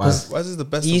 why is the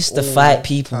best? He used of to all fight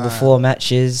people time? before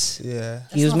matches. Yeah.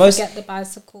 He was Let's not most. forget the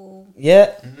bicycle. Yeah.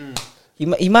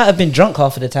 He might have been drunk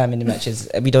half of the time in the matches.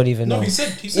 We don't even know. No, he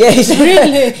said. Yeah, he said,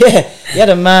 really. Yeah, he had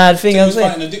a mad thing. He I was was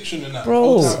fighting like, addiction and that.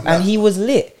 bro, and he was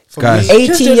lit. Guys. me,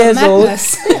 18 years old.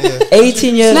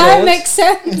 18 years Now it old. makes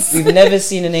sense. We've never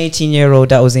seen an 18-year-old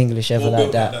that was English ever Or like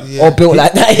built that. like that. Yeah. Or built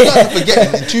like that. You Yeah. can't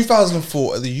forget, in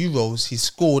 2004 at the Euros, he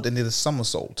scored and did a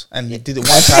somersault, and he did it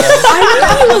one time. I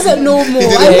know he wasn't normal. He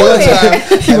did I it knew one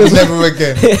it. time and never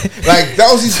again. Like that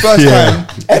was his first time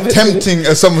attempting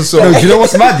a somersault. No, do you know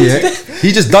what's mad? Yeah,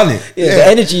 he just done it. Yeah, the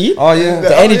energy. Oh yeah.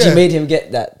 The Oh, energy yeah. made him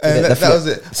get that. to And get the that was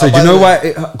flip. it. So do you know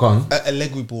why? Go on. A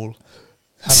Allegri ball.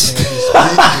 Happening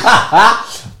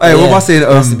Hey, what am Yeah, I saying?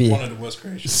 has to be. One of the worst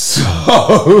creations.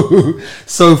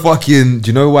 So fucking. Do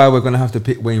you know why we're gonna have to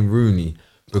pick Wayne Rooney?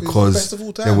 the Because best of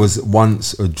all time. there was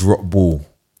once a drop ball.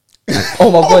 Oh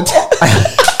my god.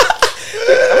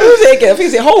 What was it again? I think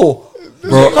it's a hole.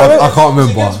 Bro, I can't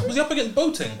remember. Was he up against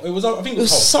Boateng? Or it was, I think It it was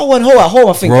was Hull. someone hole at home,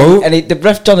 I think. Bro. And the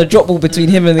ref done a drop ball between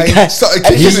him and the And guy. he started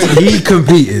And kicking he- it. He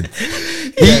competed.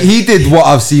 He did what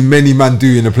I've seen many men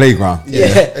do in the playground. Yeah,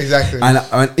 Yeah. exactly.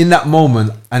 And in that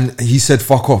moment, and he said,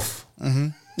 "Fuck off."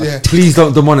 Yeah. Please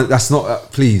don't demonic. That's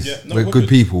not. Please, Yeah, no, we're we're good good.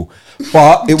 people.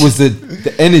 But it was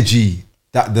the energy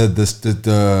that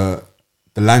the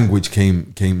language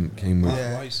came with.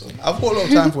 Yeah. Why so? I've got a lot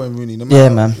of time for Wayne Rooney. No Yeah,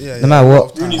 matter, man. Yeah, No matter a lot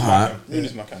what. of time. Rooney's my man.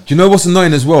 Rooney's my man. Do you know what's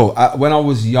annoying as well? When I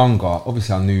was younger,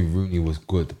 obviously I knew Rooney was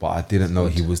good, but I didn't know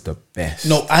he was the best.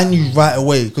 No, I knew right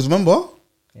away because remember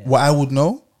what I would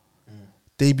know.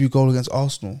 Debut goal against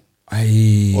Arsenal. Well, I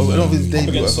don't know if it's debut.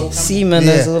 Against Whatever. Southampton. Seaman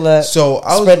Yeah. is all like So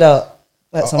I was spread out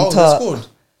like some they tart. scored.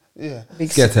 Yeah.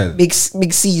 Big, Get it. big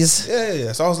C's.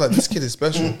 Yeah. So I was like, this kid is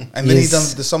special. And then Yes. he done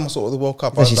the somersault of the World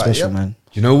Cup. I Actually was like, special, yeah. man.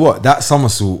 Do you know what? That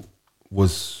somersault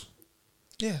was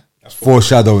Yeah.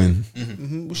 foreshadowing.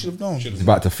 We should have known. He's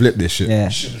about to flip this shit. Yeah.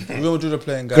 Real Madrid are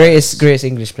playing guys. Greatest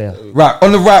English player. Right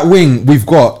on the right wing, we've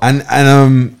got and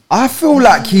I feel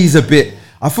like he's a bit.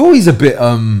 I feel he's a bit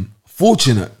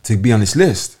fortunate to be on this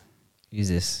list. Who's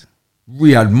this?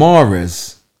 Riyad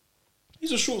Mahrez.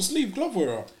 He's a short sleeve glove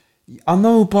wearer. I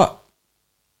know, but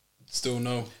Still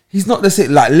no. he's not the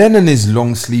same. Like Lennon is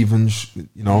long sleeve and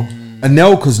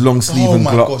Anelka's long sleeve Oh and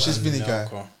my glove. gosh, this Vinny guy.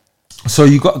 Anelka. So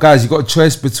you got a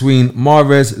choice between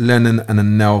Mahrez, Lennon, and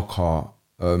Anelka.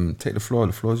 Take the floor.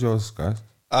 The floor's yours, guys.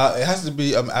 It has to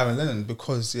be Aaron Lennon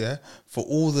because for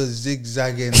all the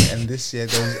zigzagging and this year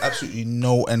there was absolutely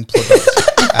no end product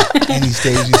at any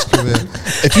stage in his career.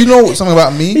 If you know something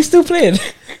about me, He's still playing.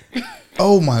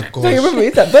 oh my gosh. Don't you remember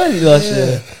it's that Burnley last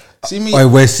year? See me, Hey,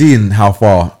 we're seeing how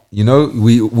far. You know,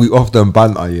 we often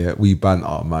banter, yeah. We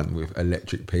banter, man, with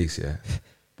electric pace, yeah.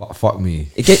 But fuck me.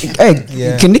 You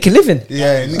can nick a living.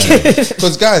 yeah,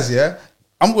 because guys,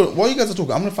 I'm gonna. While you guys are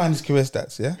talking, I'm gonna find his career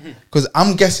stats, because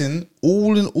I'm guessing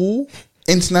all in all,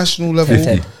 international level.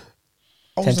 10.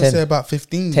 I was 10, gonna 10. say about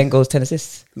 15. 10 goals, 10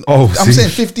 assists. Oh, I'm see. saying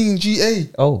 15 GA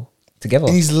Oh, together.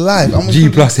 in his life. I'm G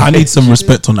plus. I need some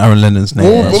respect on Aaron Lennon's name.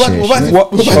 We're man.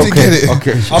 about to get it.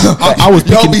 Okay. I was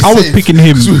Y'all be picking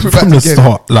safe. him We're about from to the get it.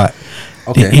 start. Like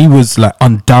Okay. he was like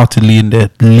undoubtedly in the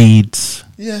Leeds,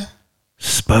 Yeah.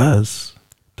 Spurs,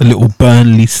 the little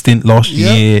Burnley stint last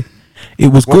Yeah. year. It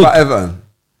was What good. about Everton?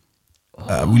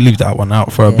 We leave that one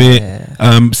out for a Yeah.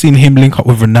 bit. Seeing him link up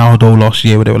with Ronaldo last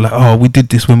year, where they were like, "Oh, we did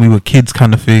this when we were kids,"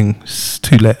 kind of thing. It's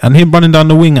too late. And him running down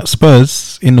the wing at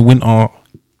Spurs in the winter,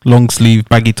 long sleeve,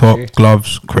 baggy top,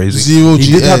 gloves, crazy. Zero He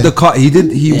GA. did have the cut. He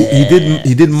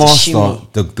did master shimmy.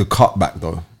 the cutback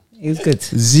though. He was good.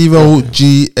 Zero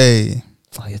GA.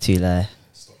 Oh, you're too low.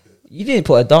 You didn't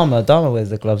put Adama. Adama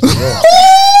wears the gloves as well.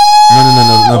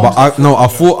 No. But I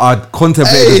thought I'd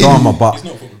contemplated the drama, but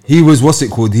he was what's it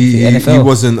called? He NFL.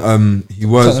 wasn't he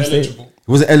Eligible.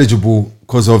 wasn't eligible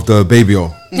because of the baby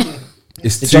oil.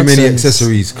 It's The too many Johnsons.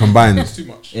 accessories combined. It's too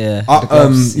much. Yeah. Uh, the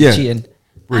gloves, yeah. Cheating.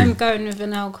 I'm going with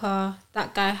Anelka.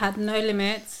 That guy had no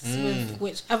limits with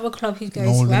whichever club he goes,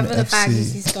 No wherever the limit bag FC.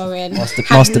 is he's going. Master-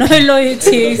 had master- no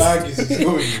loyalties.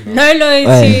 No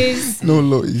loyalties. No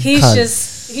loyalty. He Can't.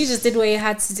 just did what he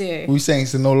had to do. We saying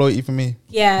it's a no loyalty for me.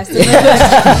 Yeah, so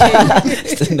no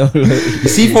loyalty. No, You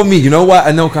see, for me, you know why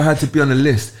Anelka had to be on the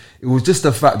list? It was just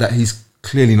the fact that he's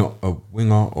clearly not a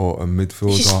winger or a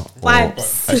midfielder or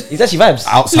Vibes. he's actually vibes.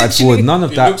 outside forward. None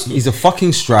of He that. looks good. He's a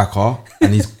fucking striker,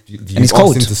 and he's he's asked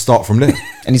cold. him to start from there.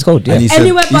 And he's cold, yeah. And he said-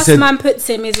 Anywhere he said- Busman puts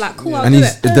him is like, cool, I'll And do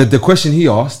he's it. the question he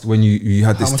asked when you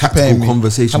had this much you paying tactical me?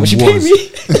 conversation How much you was, pay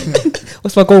me?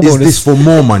 What's my goal is bonus? this for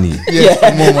more money? Yeah,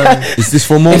 for more money. Is this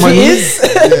for more If money? it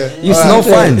is, you No, still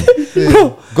fine.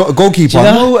 Goalkeeper. Do you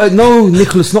know- No,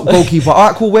 Nicholas, not goalkeeper.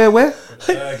 Alright, cool. Where?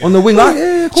 On the wing.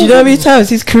 Yeah, cool. Do you know how many times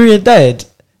his career died?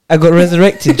 I got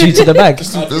resurrected due to the bag.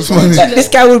 That's funny. Like, this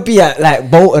guy would be at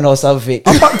like Bolton or something.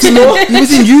 I'm about to know. He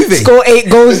was in Juve. Score 8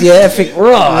 goals, yeah. I think,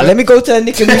 raw. Let me go to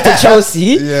Nick and move to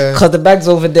Chelsea. Yeah. Cause the bag's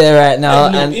over there right now,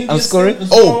 and I'm scoring.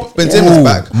 Oh, Benzema's Ooh,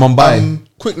 back. Mumbai.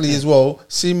 Quickly as well.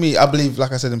 See me, I believe,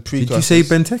 like I said in Did precursors. you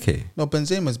say Benteke? No,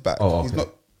 Benzema's back. Oh, He's okay. not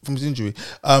from his injury.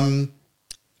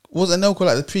 Was Anelka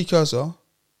like the precursor?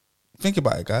 Think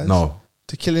about it, guys. No.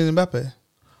 To Kylian Mbappe.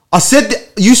 I said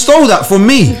you stole that from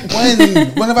me.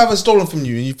 When have I ever stolen from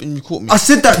you and you caught me? I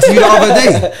said that to you the other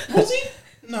day. Was he?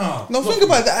 No. No, think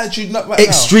about the attitude. Not right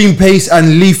Extreme pace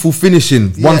and lethal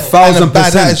finishing. now. 1,000%. and a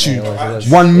bad attitude.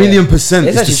 1,000,000%. It's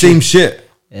It's the actually same true. shit.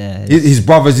 Yeah. His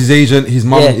brother's his agent. His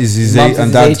mum is his mum's and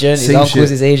his dad. agent, his Same uncle's shit.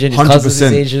 his agent, his cousin's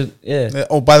his agent. Yeah. Yeah,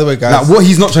 oh, by the way, guys. Like, what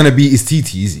he's not trying to be is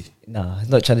TT, is he? No, he's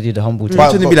not trying to do the humble He's thing.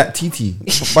 trying to be like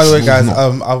TT. By the way, guys,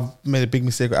 Not. I've made a big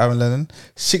mistake with Aaron Lennon.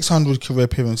 600 career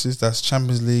appearances. That's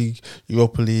Champions League,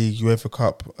 Europa League, UEFA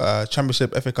Cup,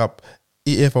 Championship, FA Cup,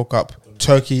 EFL Cup,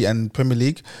 Turkey, and Premier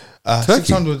League.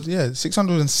 Turkey?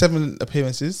 607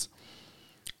 appearances,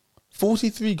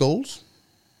 43 goals,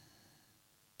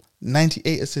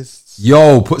 98 assists.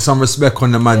 Yo, put some respect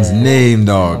on the man's name,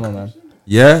 dog. Come on, man.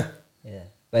 Yeah? Yeah.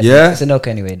 But Yeah? it's a knock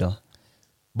anyway, though.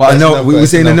 But I know, Anelka, we were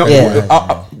it's saying Anelka.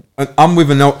 Anelka. I'm with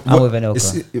Anelka. I'm with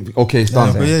Anelka. Okay, it's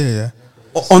done. But yeah.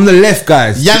 On the left,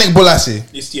 guys. Yannick Bolasie.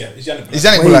 It's Yannick. Is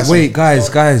Yannick Wait, Bolasie? wait,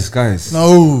 guys.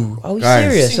 No. Are we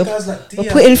Guys. serious? Seen guys like We're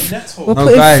Diaz putting and Neto. we're No,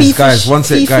 putting guys, FIFA, one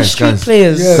sec, FIFA guys, street guys.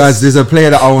 players. Guys, there's a player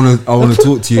that I wanna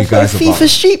talk to you We're putting guys about. FIFA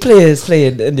street players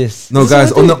playing in this. No, This is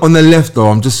guys, what I do. on the left though,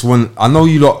 I'm just one. I know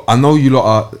you lot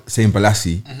are saying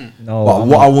Bolasie, No, but I'm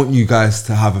what not. I want you guys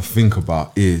to have a think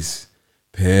about is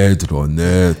Pedro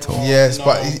Neto. Yes,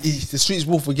 but the streets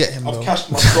will forget him. I've Though.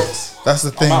 cashed my stocks. That's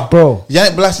the thing, out. Bro.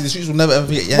 Yannick Bolasie, the streets will never ever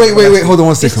forget. Yannick Wait, Bolasie. hold on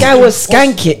one This second. guy was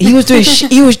skanking. He was doing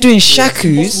shakus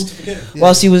Impossible to forget.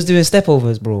 whilst he was doing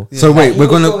stepovers, bro. So wait, we're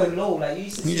gonna. going low, like you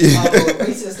used to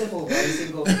see step over, I used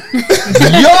to go.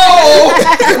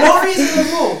 Yo! No reason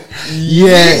at all.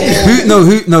 Yeah.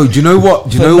 Who? Do you know what?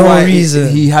 Do you For know no why reason.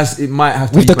 he has? It might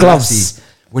have to With be the gloves. Bolasie.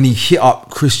 When he hit up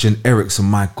Christian Eriksen,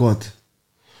 my God,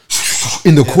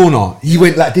 in the corner, he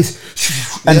went like this.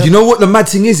 And you know what the mad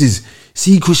thing is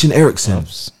see Christian Eriksen.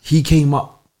 He came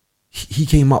up. He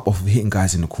came up off of hitting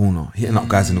guys in the corner, hitting up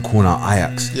guys in the corner at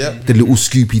Ajax. Yep. The little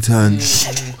scoopy turn,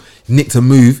 nicked a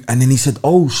move, and then he said,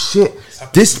 "Oh shit,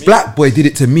 this black boy did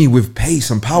it to me with pace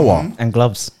and power And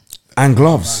gloves. and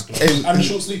gloves." And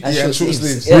short sleeve. Yeah, short short sleeves.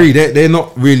 sleeves. Yeah. Really, they're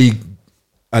not really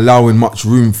allowing much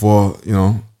room for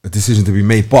a decision to be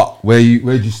made. But where do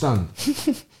you stand?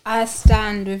 I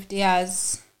stand with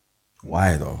Diaz.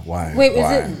 Why though? Why? Wait,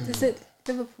 Why? is it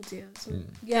Liverpool Diaz?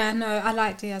 Yeah, no, I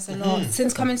like Diaz a lot.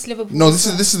 Since coming to Liverpool. No, this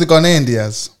is the Ghanaian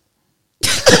Diaz.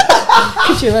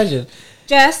 Could you imagine?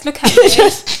 Just look at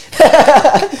it.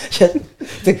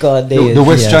 The God, The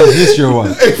West Transnistria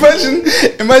one.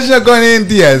 Imagine a Ghanaian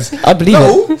Diaz. I believe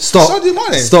No, Stop. Sadio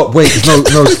Mane. Stop. Wait.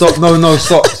 No. Stop. No.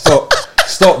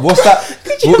 Stop. What's that?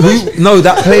 Who? No,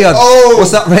 that player. Oh.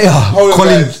 What's that player? Hold on,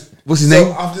 Colin. guys. What's his So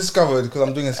name? I've discovered, because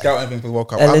I'm doing a scouting thing for the World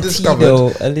Cup. A I've Latino, discovered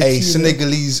a a Latino.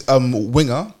 Senegalese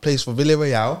winger, plays for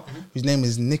Villarreal, whose name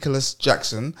is Nicholas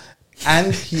Jackson,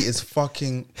 and he is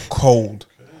fucking cold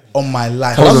on my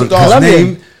life. Hold on. Start- His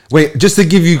Colombian. name. Wait. Just to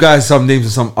give you guys some names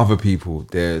of some other people.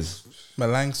 There's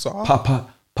Malang Sarr.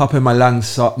 Pape Malang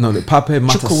Sarr. No, Pape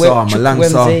Matar Chukwe- Sarr. Malang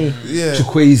Sarr. Chukwuemze. Yeah.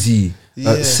 Chukwueze.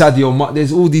 Yeah. Sadio.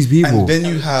 There's all these people. And then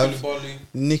you have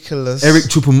Nicholas Eric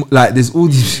Chupam. Like there's all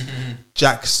these.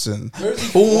 Jackson.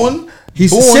 Born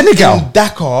He's born Senegal. in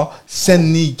Dakar, in the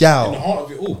Senegal. heart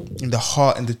of it all. In the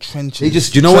heart, in the trenches. They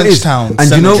just, do you know what it is? Trenchtown, And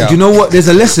Senegal. do you know what? There's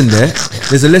a lesson there.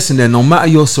 There's a lesson there. No matter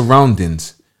your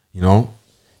surroundings,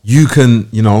 you can,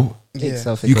 Yeah.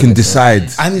 you can decide.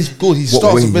 And he's good. He What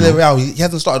starts way, with Villarreal. He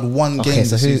hasn't started one Okay, game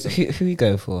so this season. who you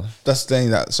go for? That's the thing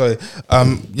that. Sorry.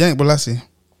 Yannick Bolasie.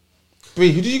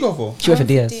 Bree, who did you go for? You went for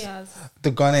Diaz.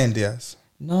 The Ghanaian Diaz.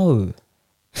 No.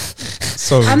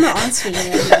 Sorry. I'm not answering you.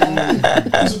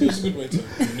 It's a good way to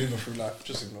maneuver through life.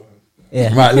 Just ignore him.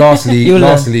 Yeah. Right. Lastly, You'll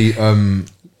learn.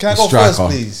 Can I go striker. first,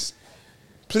 please?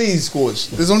 Please, Scorch.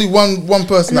 There's only one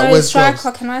person that No, wears striker,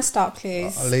 gloves. can I start,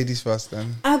 please? Ladies first,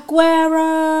 then.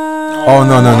 Aguero. Oh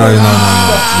no.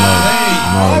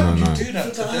 Why would you do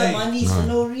that today?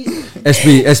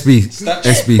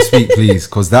 SB, speak please,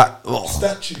 because that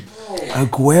Statue.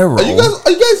 Aguero. Are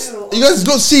you guys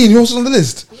not seeing who else is on the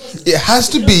list? It has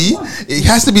to be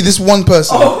this one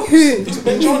person. It's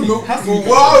Ben Johnny.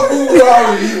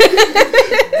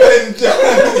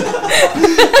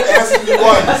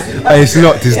 Hey, it's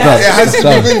not. It's done. It has to be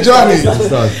Ben Johnny.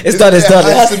 It's done.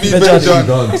 It has to be Ben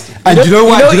Johnny. And you know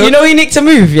what? You know he nicked a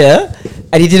move, yeah?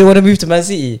 And he didn't want to move to Man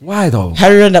City. Why though?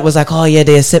 Harry Redknapp was like, oh yeah,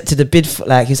 they accepted the bid. For,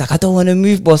 like, he's like, I don't want to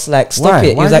move, boss. Like, stop Why?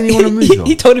 it. Why He was didn't like, he wanna move, though?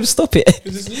 he told him stop it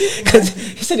because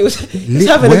he said he was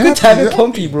having a where? good time in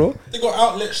Pompey, bro. They got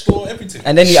outlet store, everything.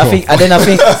 And then I think,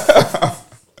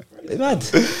 it's mad.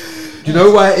 Do you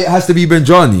know why it has to be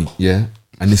Benjani? Yeah,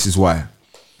 and this is why.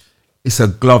 It's a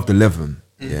gloved 11.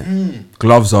 Yeah,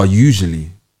 gloves are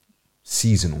usually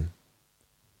seasonal,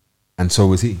 and so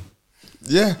was he.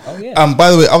 Yeah. Oh, yeah.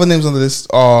 By the way, other names on the list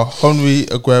are Henry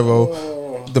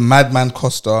Aguero, the Madman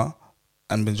Costa,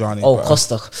 and Benjani. Oh, bro.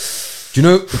 Costa, Do you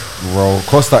know, bro?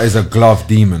 Costa is a glove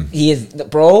demon. he is,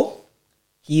 bro.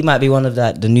 He might be one of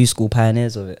the new school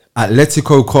pioneers of it.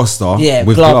 Atletico Costa, Yeah,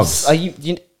 with gloves. gloves, Are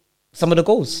you some of the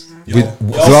goals? with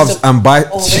gloves and by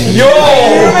He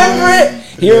remember it.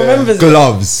 He remembers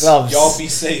gloves. gloves. Y'all be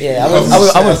safe. Yeah,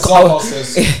 Zaha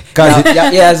says,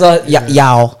 Guys,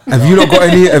 Yow. have you not got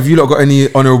any? Have you not got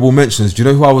any honourable mentions? Do you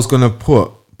know who I was gonna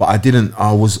put, but I didn't.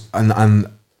 I was and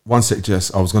one sec,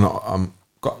 Jess. I was gonna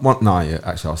got one. Nah, yeah.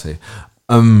 Actually, I'll say.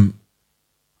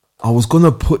 I was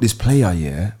gonna put this player,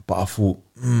 yeah, but I thought,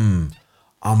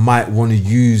 I might want to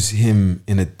use him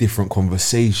in a different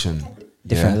conversation,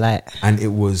 Different light. and it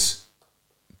was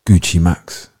Gucci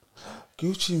Max.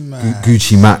 Gucci man.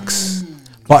 Gucci Max.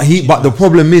 But the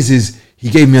problem is he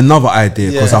gave me another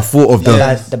idea because Yeah. I thought of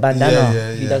The bandana.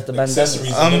 Yeah, He yeah. does the bandana. accessories.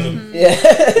 11.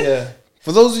 Yeah.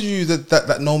 For those of you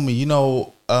that know me, you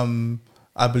know,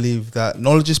 I believe that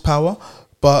knowledge is power,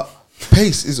 but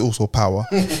pace is also power.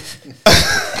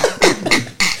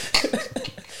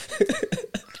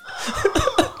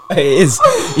 It is.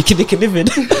 You can live in.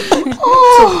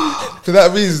 For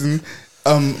that reason,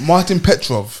 Martin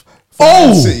Petrov from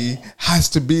Man City has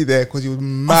to be there because he was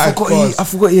mad. I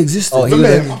forgot he existed. Oh,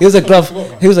 Remember he was a glove.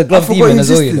 He was a glove I forgot demon he as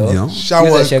well. You existed, know. you know. He was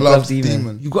Shower actually a glove demon.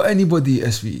 demon. You got anybody,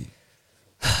 SV?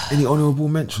 Any honourable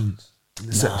mentions in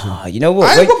the section? You know what?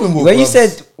 I ain't problem with When you gloves.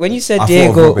 said when you said I thought of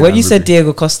Diego Robin when you and said Ruby.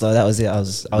 Diego Costa, that was it. I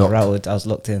was Locked. rattled. I was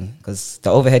locked in because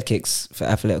the overhead kicks for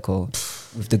Atletico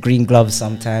with the green gloves.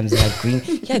 Sometimes he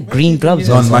had green gloves.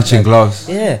 on Non-matching sometimes. gloves.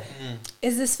 Yeah.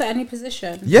 Is this for any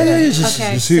position? Yeah. Just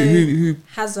Okay, who?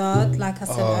 Hazard, like I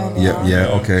said earlier.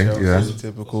 Yeah. Okay. Yeah.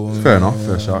 Typical. Fair enough.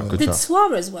 Fair shot. Good Did shot.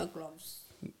 Suarez wear gloves?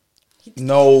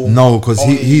 No, because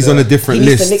he's on a He different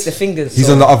needs to lick list. the fingers. He's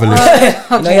so- on the other list.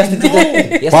 No, he has to do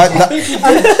the. he has But to-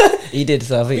 that- He did.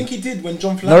 So I I think think. he did when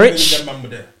John Norwich? Flanagan and them man were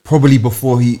there. probably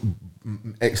before he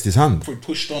X'd his hand. Before he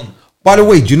pushed on. By the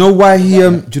way, do you know why he?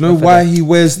 Do you know why he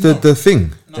wears the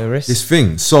thing? The wrist. This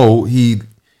thing. So he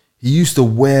used to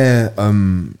wear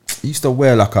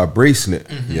like a bracelet,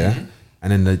 yeah,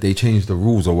 and then they changed the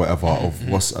rules or whatever of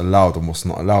what's allowed and what's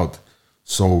not allowed.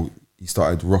 So he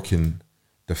started rocking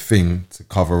the thing to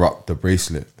cover up the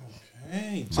bracelet.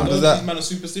 Hey, so does these that- man are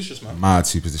superstitious, man. Mad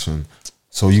superstition.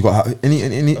 So you got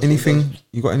anything?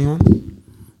 You got anyone?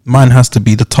 Mine has to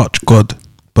be the touch god,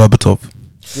 Berbatov.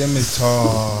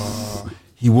 Dimitar.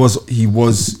 He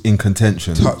was in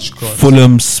contention. Touch God.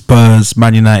 Fulham, Spurs,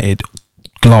 Man United,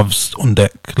 gloves on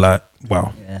deck. Like,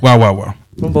 wow. Yeah. Wow.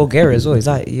 From Bulgaria as well. He's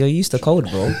like, you're used to cold,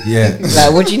 bro. Yeah.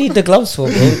 Like, what do you need the gloves for,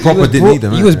 bro? Proper didn't need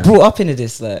them, He was yeah. brought up into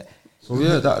this, like. So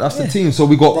yeah, that's the team. So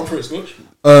we got. Run for it, Scotch.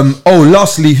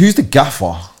 Lastly, who's the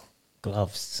gaffer?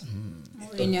 Gloves.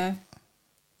 Mourinho.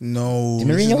 No. Did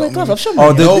this is Mourinho wear not gloves? me. I've shown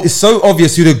Oh, Mourinho. it's so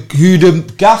obvious who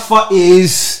the gaffer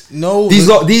is. No. These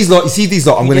lot. You see these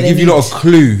lot. I'm Who going to do give they you lot need? a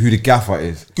clue who the gaffer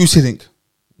is. Goose Hiddink.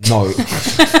 No,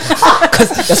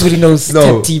 Because that's what he knows.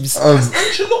 no. 10 teams.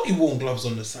 Ancelotti worn gloves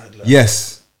on the sideline.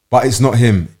 Yes, but it's not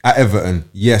him at Everton.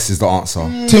 Yes is the answer.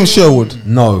 Tim Sherwood.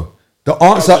 No, the That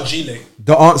was answer. a Gile.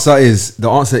 The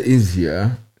answer is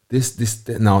yeah. This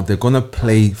now they're gonna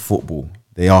play football.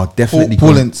 They are definitely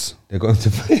Paul going- Ince. They're going to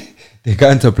play. They're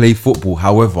going to play football.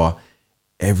 However,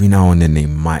 every now and then they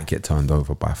might get turned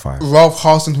over by 5. Ralph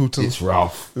Hasenhuttl. It's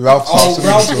Ralph. Ralph Oh,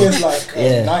 Ralph Hasenhuttl. wears like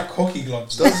Yeah. Nike hockey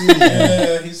gloves. Doesn't he?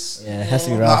 Yeah, he's. Yeah, it has to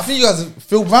be Nah, I rough. think you guys.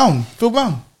 Phil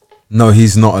Brown. No,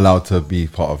 he's not allowed to be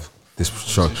part of this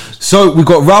show. So we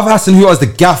got Ralph Hassan, who was the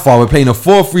gaffer. We're playing a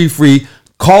 4-3-3.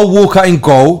 Carl Walker in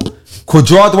goal.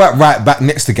 Quadrado at right back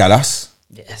next to Gallas.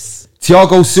 Yes.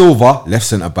 Thiago Silva, left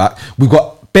centre back. We've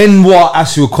got Benoit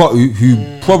Asuakotu,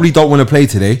 who probably don't want to play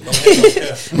today.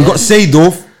 We've got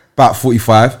Seydorf, about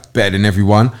 45, better than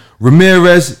everyone.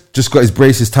 Ramirez just got his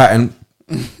braces tightened,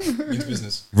 Into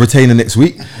business. retainer next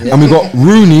week. And we got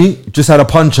Rooney, just had a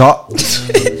punch up.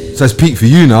 So it's peak for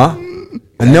you now.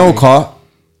 And Nelka,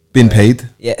 been paid.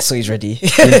 Yeah, so he's ready.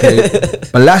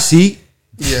 Balassi,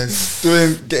 Yes.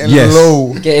 Getting Yes.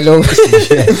 low. Get it low.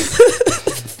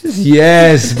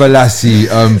 yes, Balassi,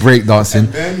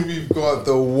 breakdancing. Then we've got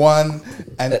the one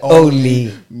and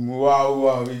Only.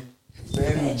 Wow.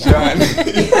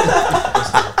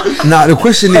 Now the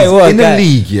question Hey, is, what, in the guy?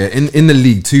 league, yeah, in the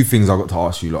league, two things I got to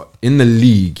ask you. Like in the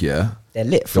league, yeah, They're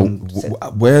lit so from.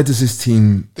 where does this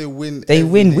team? They win. They every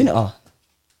win day, winter.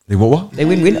 They what? They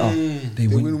win winter, They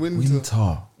win win winter.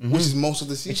 winter. which is most of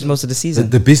the which is season. most of the season.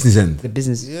 The business end. The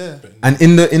business. Yeah. And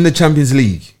in the Champions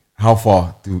League, how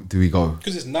far do we go?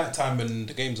 Because it's night time and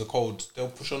the games are cold, they'll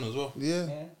push on as well. Yeah.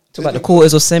 Talk about the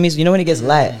quarters or semis. You know when it gets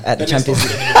light at the Then it's Champions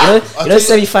not League. good You know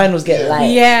semi-finals get light.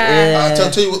 Yeah.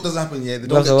 I'll tell you what does happen. Yeah, they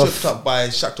don't Gloves get are tripped up by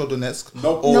Shakhtar Donetsk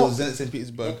Nope. or Nope. Zenit St.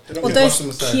 Petersburg. They don't Or get those rushed on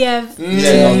the side. Kiev.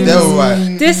 Yeah, no, they're all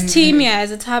right. This team, yeah,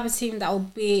 is a type of team that will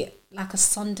be like a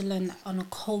Sunderland on a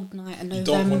cold night in You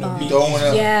don't November. wanna be- Don't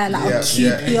wanna. Yeah, like Yeah, a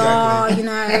QPR, exactly. you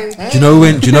know. Do you know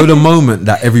when? Do you know the moment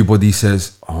that everybody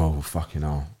says, "Oh fucking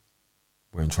hell,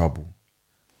 we're in trouble"?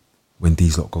 When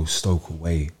these lot go Stoke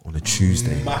away on a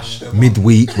Tuesday, Mash them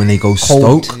midweek, when they go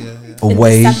Cold. Stoke In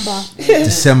away,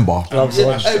 December.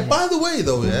 December. Hey, by the way,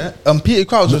 though, yeah, Peter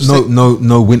Crouch was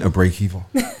No winter break either.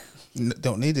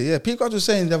 don't need it. Yeah, Peter Crouch was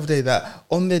saying the other day that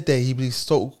on their day he believes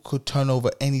Stoke could turn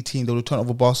over any team. They would turn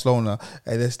over Barcelona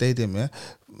at their stadium. Yeah,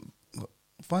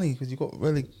 funny because you got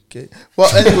relegated.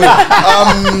 Well, anyway,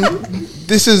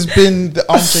 this has been the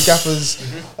Armchair Gaffers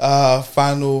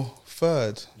final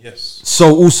third. Yes.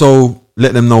 So also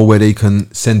let them know where they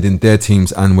can send in their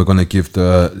teams, and we're gonna give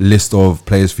the list of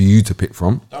players for you to pick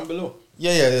from. Down below.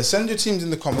 Yeah. Send your teams in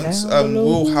the comments.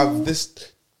 We'll have this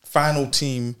final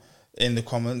team in the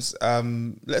comments.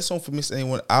 Let us know if we missed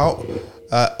anyone out.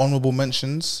 Honorable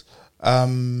mentions.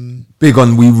 Big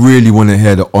on. We really want to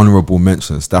hear the honourable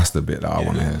mentions. That's the bit that I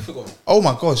want to I hear. forgot. Oh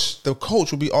my gosh, the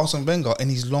coach will be Arsene Wenger in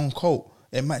his long coat.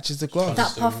 It matches the gloves.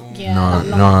 That puff, yeah. No, that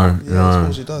no, long- Yeah, that's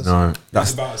what she does. no.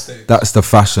 That's about to stay. That's the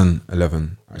fashion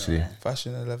 11 actually.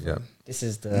 Fashion 11. Yeah. This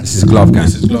is the. This is glove gang.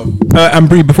 This is glove. And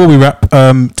Bree, before we wrap,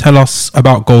 tell us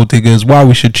about Gold Diggers, why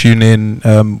we should tune in,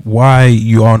 why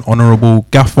you are an honourable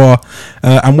gaffer,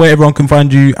 and where everyone can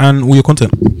find you and all your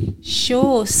content.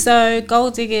 Sure. So,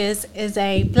 Gold Diggers is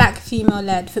a black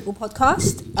female-led football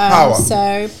podcast. Power.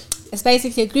 So, it's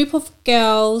basically a group of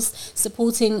girls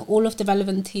supporting all of the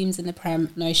relevant teams in the Prem.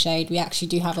 No shade. We actually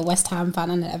do have a West Ham fan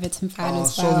and an Everton fan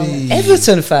as well. Sorry.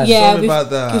 Everton fan. Yeah, Sorry about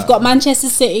that. we've got Manchester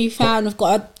City fan. We've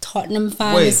got a Tottenham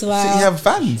fan Wait, as well. City have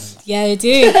fans? Yeah, they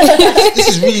do. This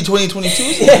is really 2022,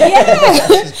 isn't it?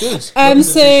 This is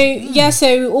good.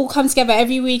 So we all come together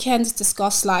every weekend to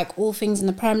discuss like all things in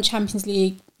the Prem, Champions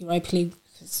League, Europa League,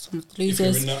 some of the If you're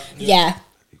losers. in that, Yeah. Have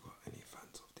you got any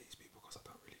fans of these people? Because I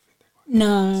don't really think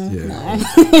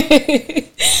they're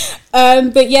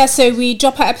No. But yeah, so we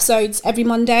drop our episodes every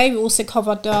Monday. We also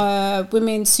cover the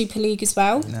Women's Super League as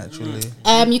well. Naturally.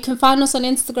 You can find us on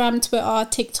Instagram, Twitter,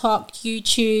 TikTok,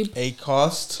 YouTube,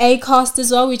 Acast. Acast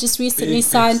as well. We just recently Big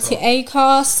signed stuff. to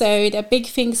Acast, so there are big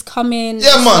things coming. Yeah,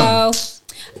 as man. well.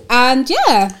 And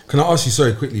yeah, Can I ask you,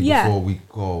 sorry, quickly Yeah. before we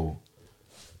go?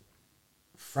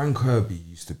 Frank Kirby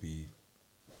used to be,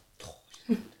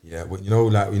 yeah, well,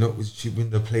 she win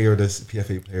the player of the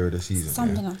PFA player of the season.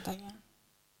 something Yeah? like that. Yeah.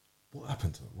 What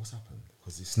happened to her? What's happened?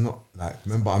 Because it's not like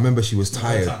I remember she was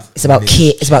tired. It's about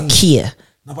Kia. It's about Kia.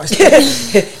 No, but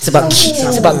it's It's about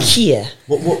It's about Kia.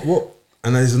 what?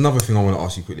 And there's another thing I want to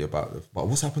ask you quickly about. But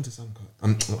what's happened to Sam Kerr?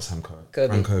 Not Sam Kerr. Kirby.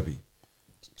 Frank Kirby.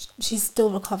 She's still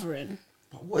recovering.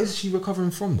 But what is she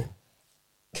recovering from though?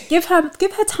 Give her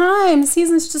time. The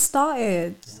season's just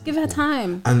started. Just give her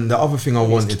time. And the other thing I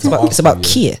wanted to It's about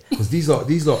Kia. because these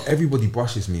are everybody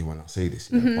brushes me when I say this,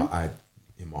 yeah, but I,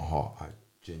 in my heart, I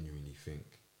genuinely think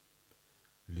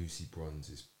Lucy Bronze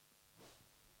is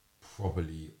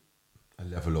probably a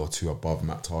level or two above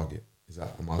Matt Target.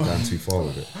 Am I going too far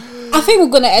with it? I think we're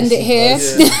gonna end it here.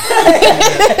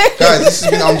 Guys, this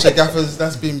has been Armchair Gaffers.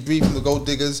 That's been Bree from the Gold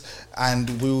Diggers. And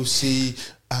we'll see.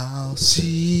 I'll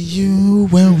see you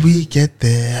when we get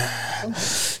there.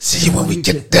 See you when we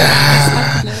get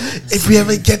there. If we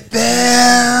ever get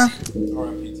there.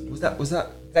 Was that?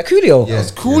 Is that Coolio? Yeah.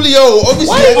 Coolio, obviously.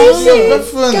 Why I did you know say the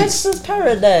reference. Gangster's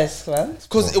Paradise, man?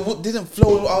 Because it didn't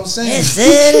flow with what I was saying.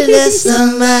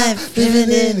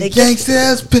 Living in the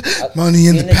Gangsters, money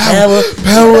in the In the power, tower.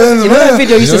 power in the You know that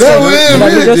video used to scare you? Did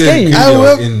that video scare you? I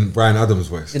will- in Brian Adams'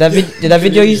 voice. Did that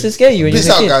video used to scare you when you Peace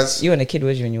was a out, kid? guys. You weren't a kid,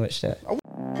 was you, when you watched that?